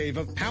next wave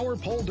of power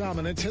pole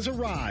dominance has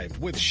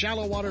arrived with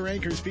shallow water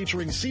anchors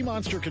featuring Sea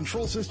Monster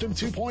Control System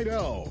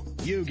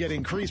 2.0. You get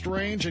increased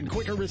range and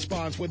quicker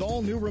response with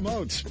all new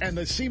remotes, and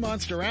the Sea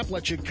Monster app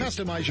lets you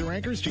customize your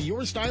anchors to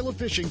your style of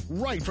fishing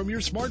right from your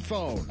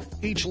smartphone.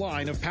 Each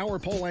line of power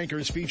pole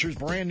anchors features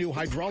brand new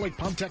hydraulic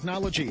pump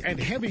technology and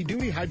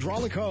heavy-duty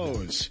hydraulic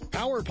hose.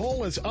 Power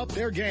Pole has upped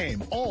their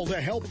game, all to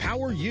help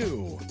power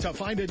you. To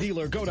find a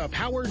dealer, go to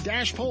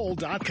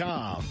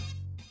power-pole.com.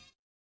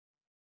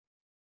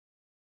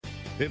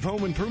 If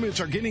home improvements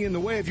are getting in the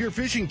way of your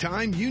fishing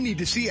time, you need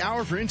to see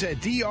our friends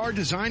at DR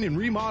Design and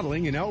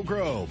Remodeling in Elk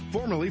Grove.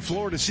 Formerly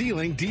Floor to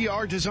Ceiling,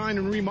 DR Design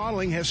and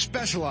Remodeling has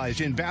specialized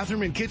in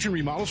bathroom and kitchen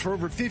remodels for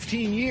over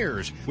 15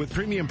 years with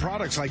premium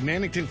products like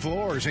Mannington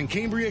floors and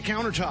Cambria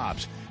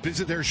countertops.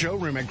 Visit their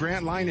showroom at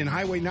Grant Line and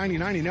Highway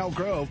 99 in Elk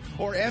Grove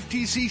or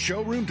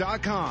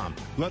ftcshowroom.com.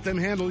 Let them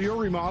handle your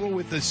remodel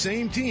with the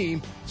same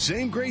team,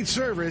 same great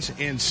service,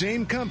 and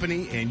same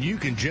company, and you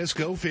can just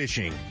go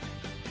fishing.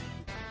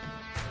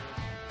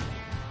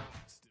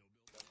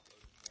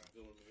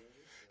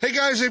 Hey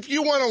guys, if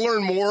you want to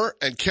learn more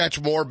and catch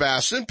more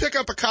bass, then pick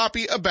up a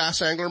copy of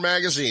Bass Angler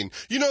Magazine.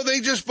 You know, they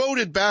just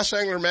voted Bass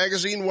Angler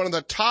Magazine one of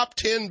the top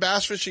 10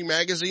 bass fishing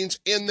magazines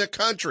in the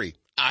country.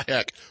 Ah,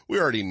 heck, we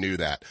already knew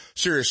that.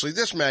 Seriously,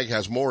 this mag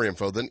has more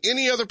info than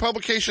any other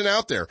publication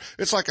out there.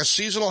 It's like a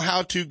seasonal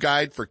how-to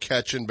guide for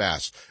catching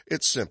bass.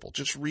 It's simple.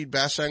 Just read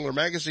Bass Angler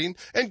Magazine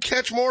and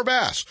catch more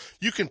bass.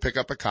 You can pick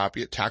up a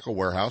copy at Tackle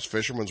Warehouse,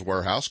 Fisherman's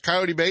Warehouse,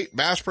 Coyote Bait,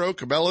 Bass Pro,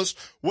 Cabela's,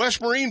 West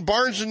Marine,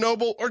 Barnes &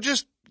 Noble, or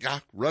just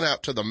run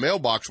out to the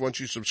mailbox once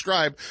you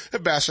subscribe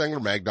at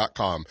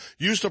bassanglermag.com.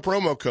 Use the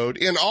promo code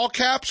in all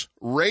caps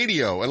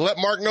radio and let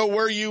Mark know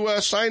where you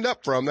signed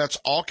up from. That's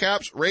all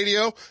caps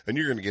radio, and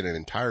you're going to get an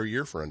entire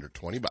year for under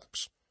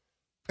 $20.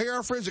 Hey,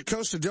 our friends at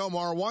Costa Del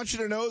Mar want you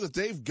to know that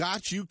they've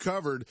got you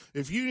covered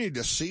if you need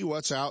to see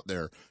what's out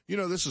there. You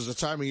know, this is a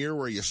time of year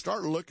where you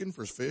start looking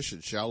for fish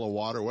in shallow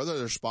water, whether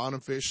they're spawning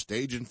fish,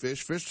 staging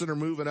fish, fish that are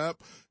moving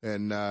up,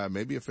 and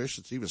maybe a fish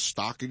that's even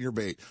stalking your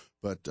bait.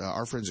 But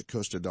our friends at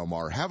Costa Del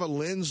Mar have a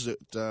lens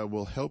that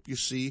will help you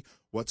see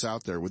what's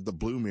out there with the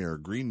blue mirror,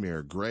 green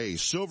mirror, gray,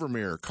 silver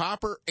mirror,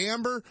 copper,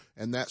 amber,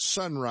 and that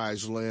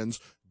sunrise lens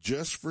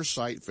just for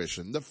sight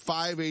fishing. The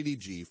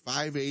 580G,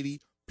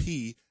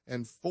 580P,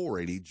 and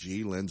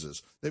 480G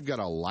lenses. They've got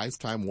a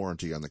lifetime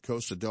warranty on the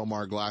Costa Del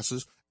Mar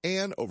glasses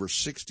and over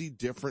 60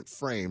 different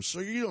frames,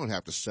 so you don't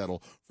have to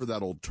settle for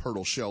that old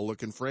turtle shell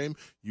looking frame.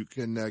 You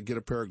can get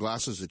a pair of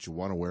glasses that you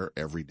want to wear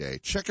every day.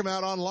 Check them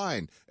out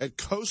online at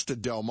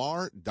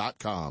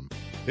costadelmar.com.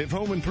 If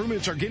home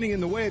improvements are getting in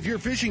the way of your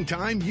fishing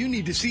time, you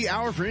need to see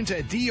our friends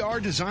at DR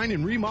Design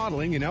and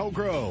Remodeling in Elk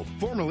Grove.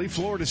 Formerly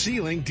Floor to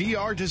Ceiling,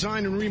 DR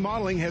Design and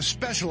Remodeling has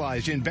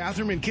specialized in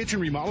bathroom and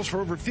kitchen remodels for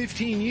over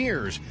 15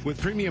 years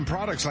with premium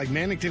products like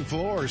Mannington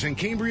floors and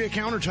Cambria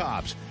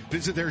countertops.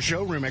 Visit their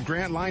showroom at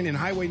Grant Line and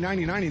Highway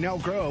 99 in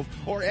Elk Grove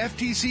or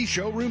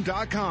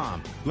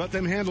ftcshowroom.com. Let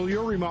them handle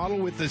your remodel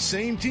with the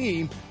same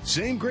team,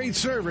 same great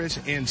service,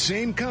 and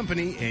same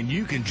company, and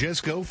you can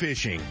just go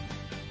fishing.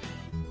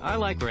 I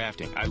like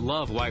rafting. I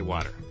love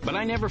whitewater. But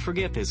I never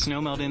forget that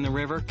snowmelt in the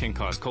river can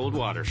cause cold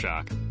water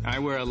shock. I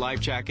wear a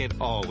life jacket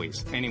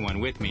always. Anyone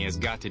with me has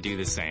got to do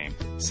the same.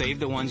 Save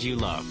the ones you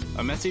love.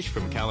 A message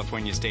from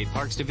California State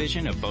Parks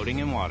Division of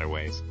Boating and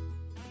Waterways.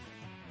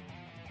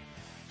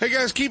 Hey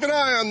guys, keep an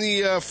eye on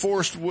the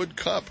Forest Wood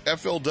Cup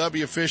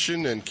FLW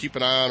fishing, and keep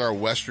an eye on our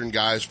Western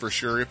guys for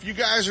sure. If you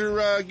guys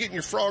are getting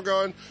your frog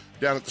on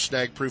down at the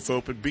Snag Proof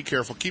Open, be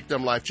careful. Keep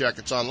them life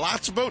jackets on.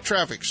 Lots of boat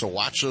traffic, so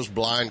watch those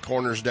blind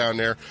corners down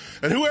there.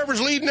 And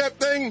whoever's leading that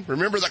thing,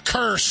 remember the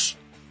curse.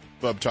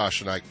 Bub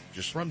Tosh and I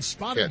just From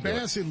spotted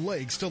bass in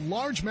lakes to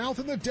largemouth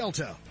in the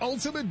Delta,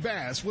 Ultimate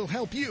Bass will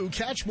help you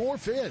catch more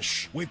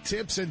fish. With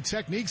tips and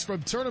techniques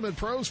from tournament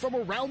pros from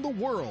around the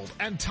world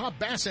and top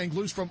bass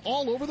anglers from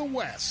all over the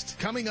West.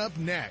 Coming up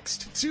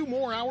next, 2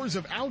 more hours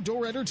of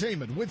outdoor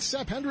entertainment with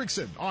Sepp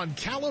Hendrickson on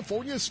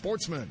California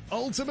Sportsman.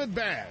 Ultimate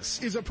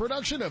Bass is a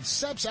production of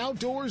Sepp's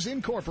Outdoors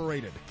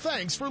Incorporated.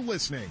 Thanks for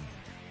listening.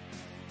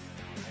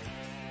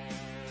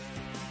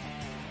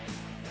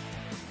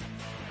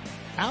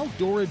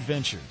 Outdoor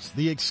Adventures,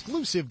 the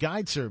exclusive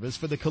guide service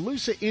for the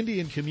Calusa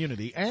Indian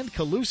community and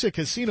Calusa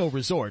Casino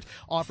Resort,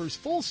 offers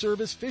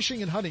full-service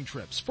fishing and hunting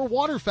trips for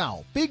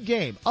waterfowl, big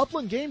game,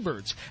 upland game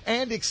birds,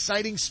 and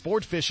exciting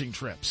sport fishing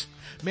trips.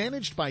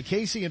 Managed by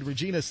Casey and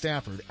Regina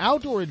Stafford,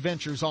 Outdoor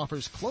Adventures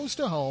offers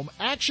close-to-home,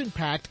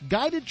 action-packed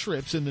guided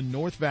trips in the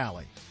North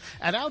Valley.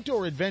 At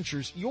Outdoor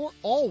Adventures, you're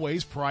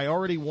always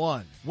priority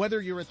one.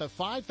 Whether you're at the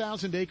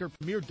 5,000-acre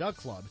Premier Duck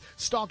Club,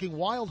 stalking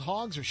wild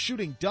hogs, or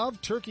shooting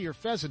dove, turkey, or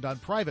pheasant on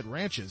private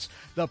ranches,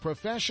 the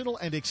professional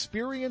and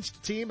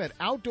experienced team at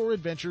Outdoor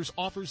Adventures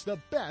offers the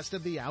best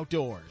of the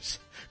outdoors.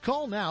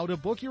 Call now to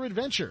book your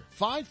adventure,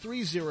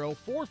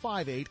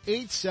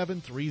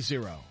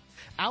 530-458-8730.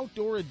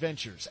 Outdoor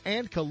Adventures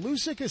and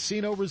Calusa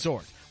Casino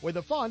Resort, where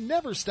the fun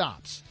never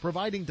stops,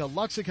 providing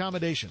deluxe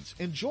accommodations,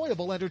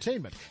 enjoyable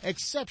entertainment,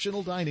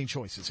 exceptional dining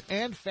choices,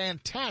 and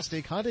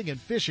fantastic hunting and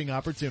fishing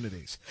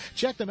opportunities.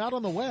 Check them out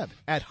on the web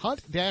at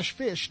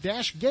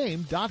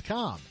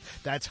hunt-fish-game.com.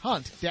 That's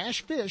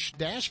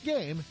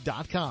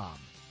hunt-fish-game.com.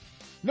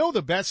 Know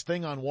the best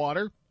thing on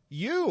water?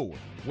 You.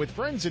 With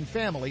friends and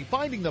family,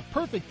 finding the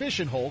perfect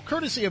fishing hole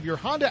courtesy of your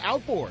Honda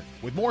Outboard.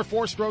 With more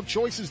 4-stroke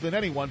choices than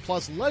anyone,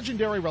 plus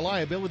legendary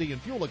reliability and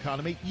fuel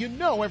economy, you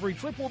know every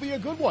trip will be a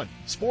good one.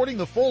 Sporting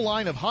the full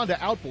line of Honda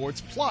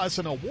Outboards, plus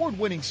an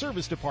award-winning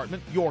service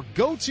department, your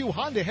go-to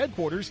Honda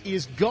headquarters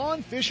is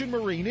Gone Fishin'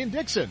 Marine in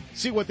Dixon.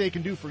 See what they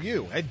can do for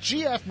you at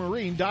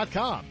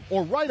gfmarine.com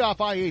or right off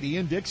I-80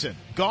 in Dixon.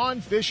 Gone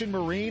Fishin'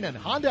 Marine and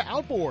Honda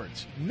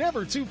Outboards.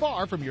 Never too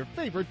far from your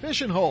favorite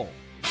fishing hole.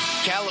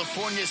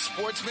 California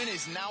Sportsman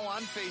is now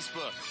on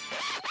Facebook.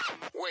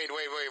 Wait.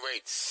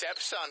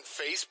 Sepp's on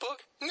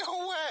Facebook?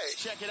 No way.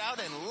 Check it out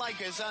and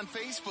like us on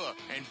Facebook.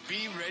 And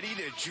be ready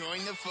to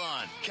join the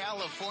fun.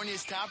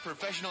 California's top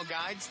professional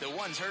guides, the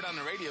ones heard on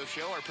the radio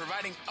show, are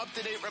providing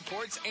up-to-date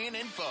reports and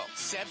info.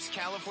 Sepp's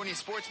California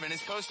Sportsman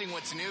is posting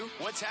what's new,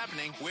 what's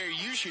happening, where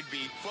you should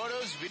be,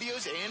 photos,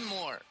 videos, and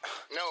more.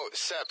 No,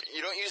 Sepp,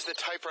 you don't use the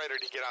typewriter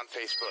to get on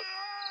Facebook.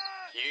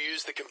 You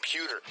use the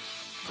computer.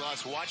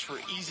 Plus, watch for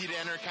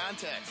easy-to-enter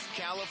contests.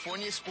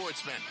 California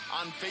Sportsman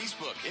on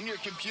Facebook, in your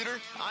computer,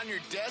 on your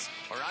desk,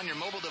 or on your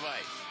mobile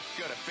device.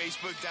 Go to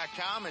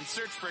Facebook.com and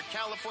search for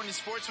California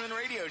Sportsman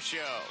Radio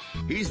Show.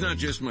 He's not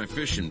just my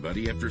fishing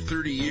buddy. After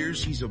 30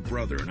 years, he's a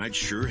brother, and I'd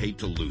sure hate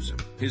to lose him.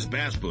 His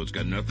bass boat's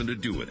got nothing to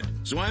do with it.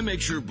 So I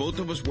make sure both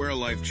of us wear a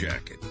life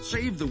jacket.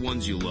 Save the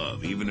ones you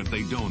love, even if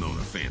they don't own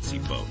a fancy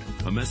boat.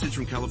 A message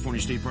from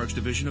California State Parks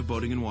Division of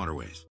Boating and Waterways.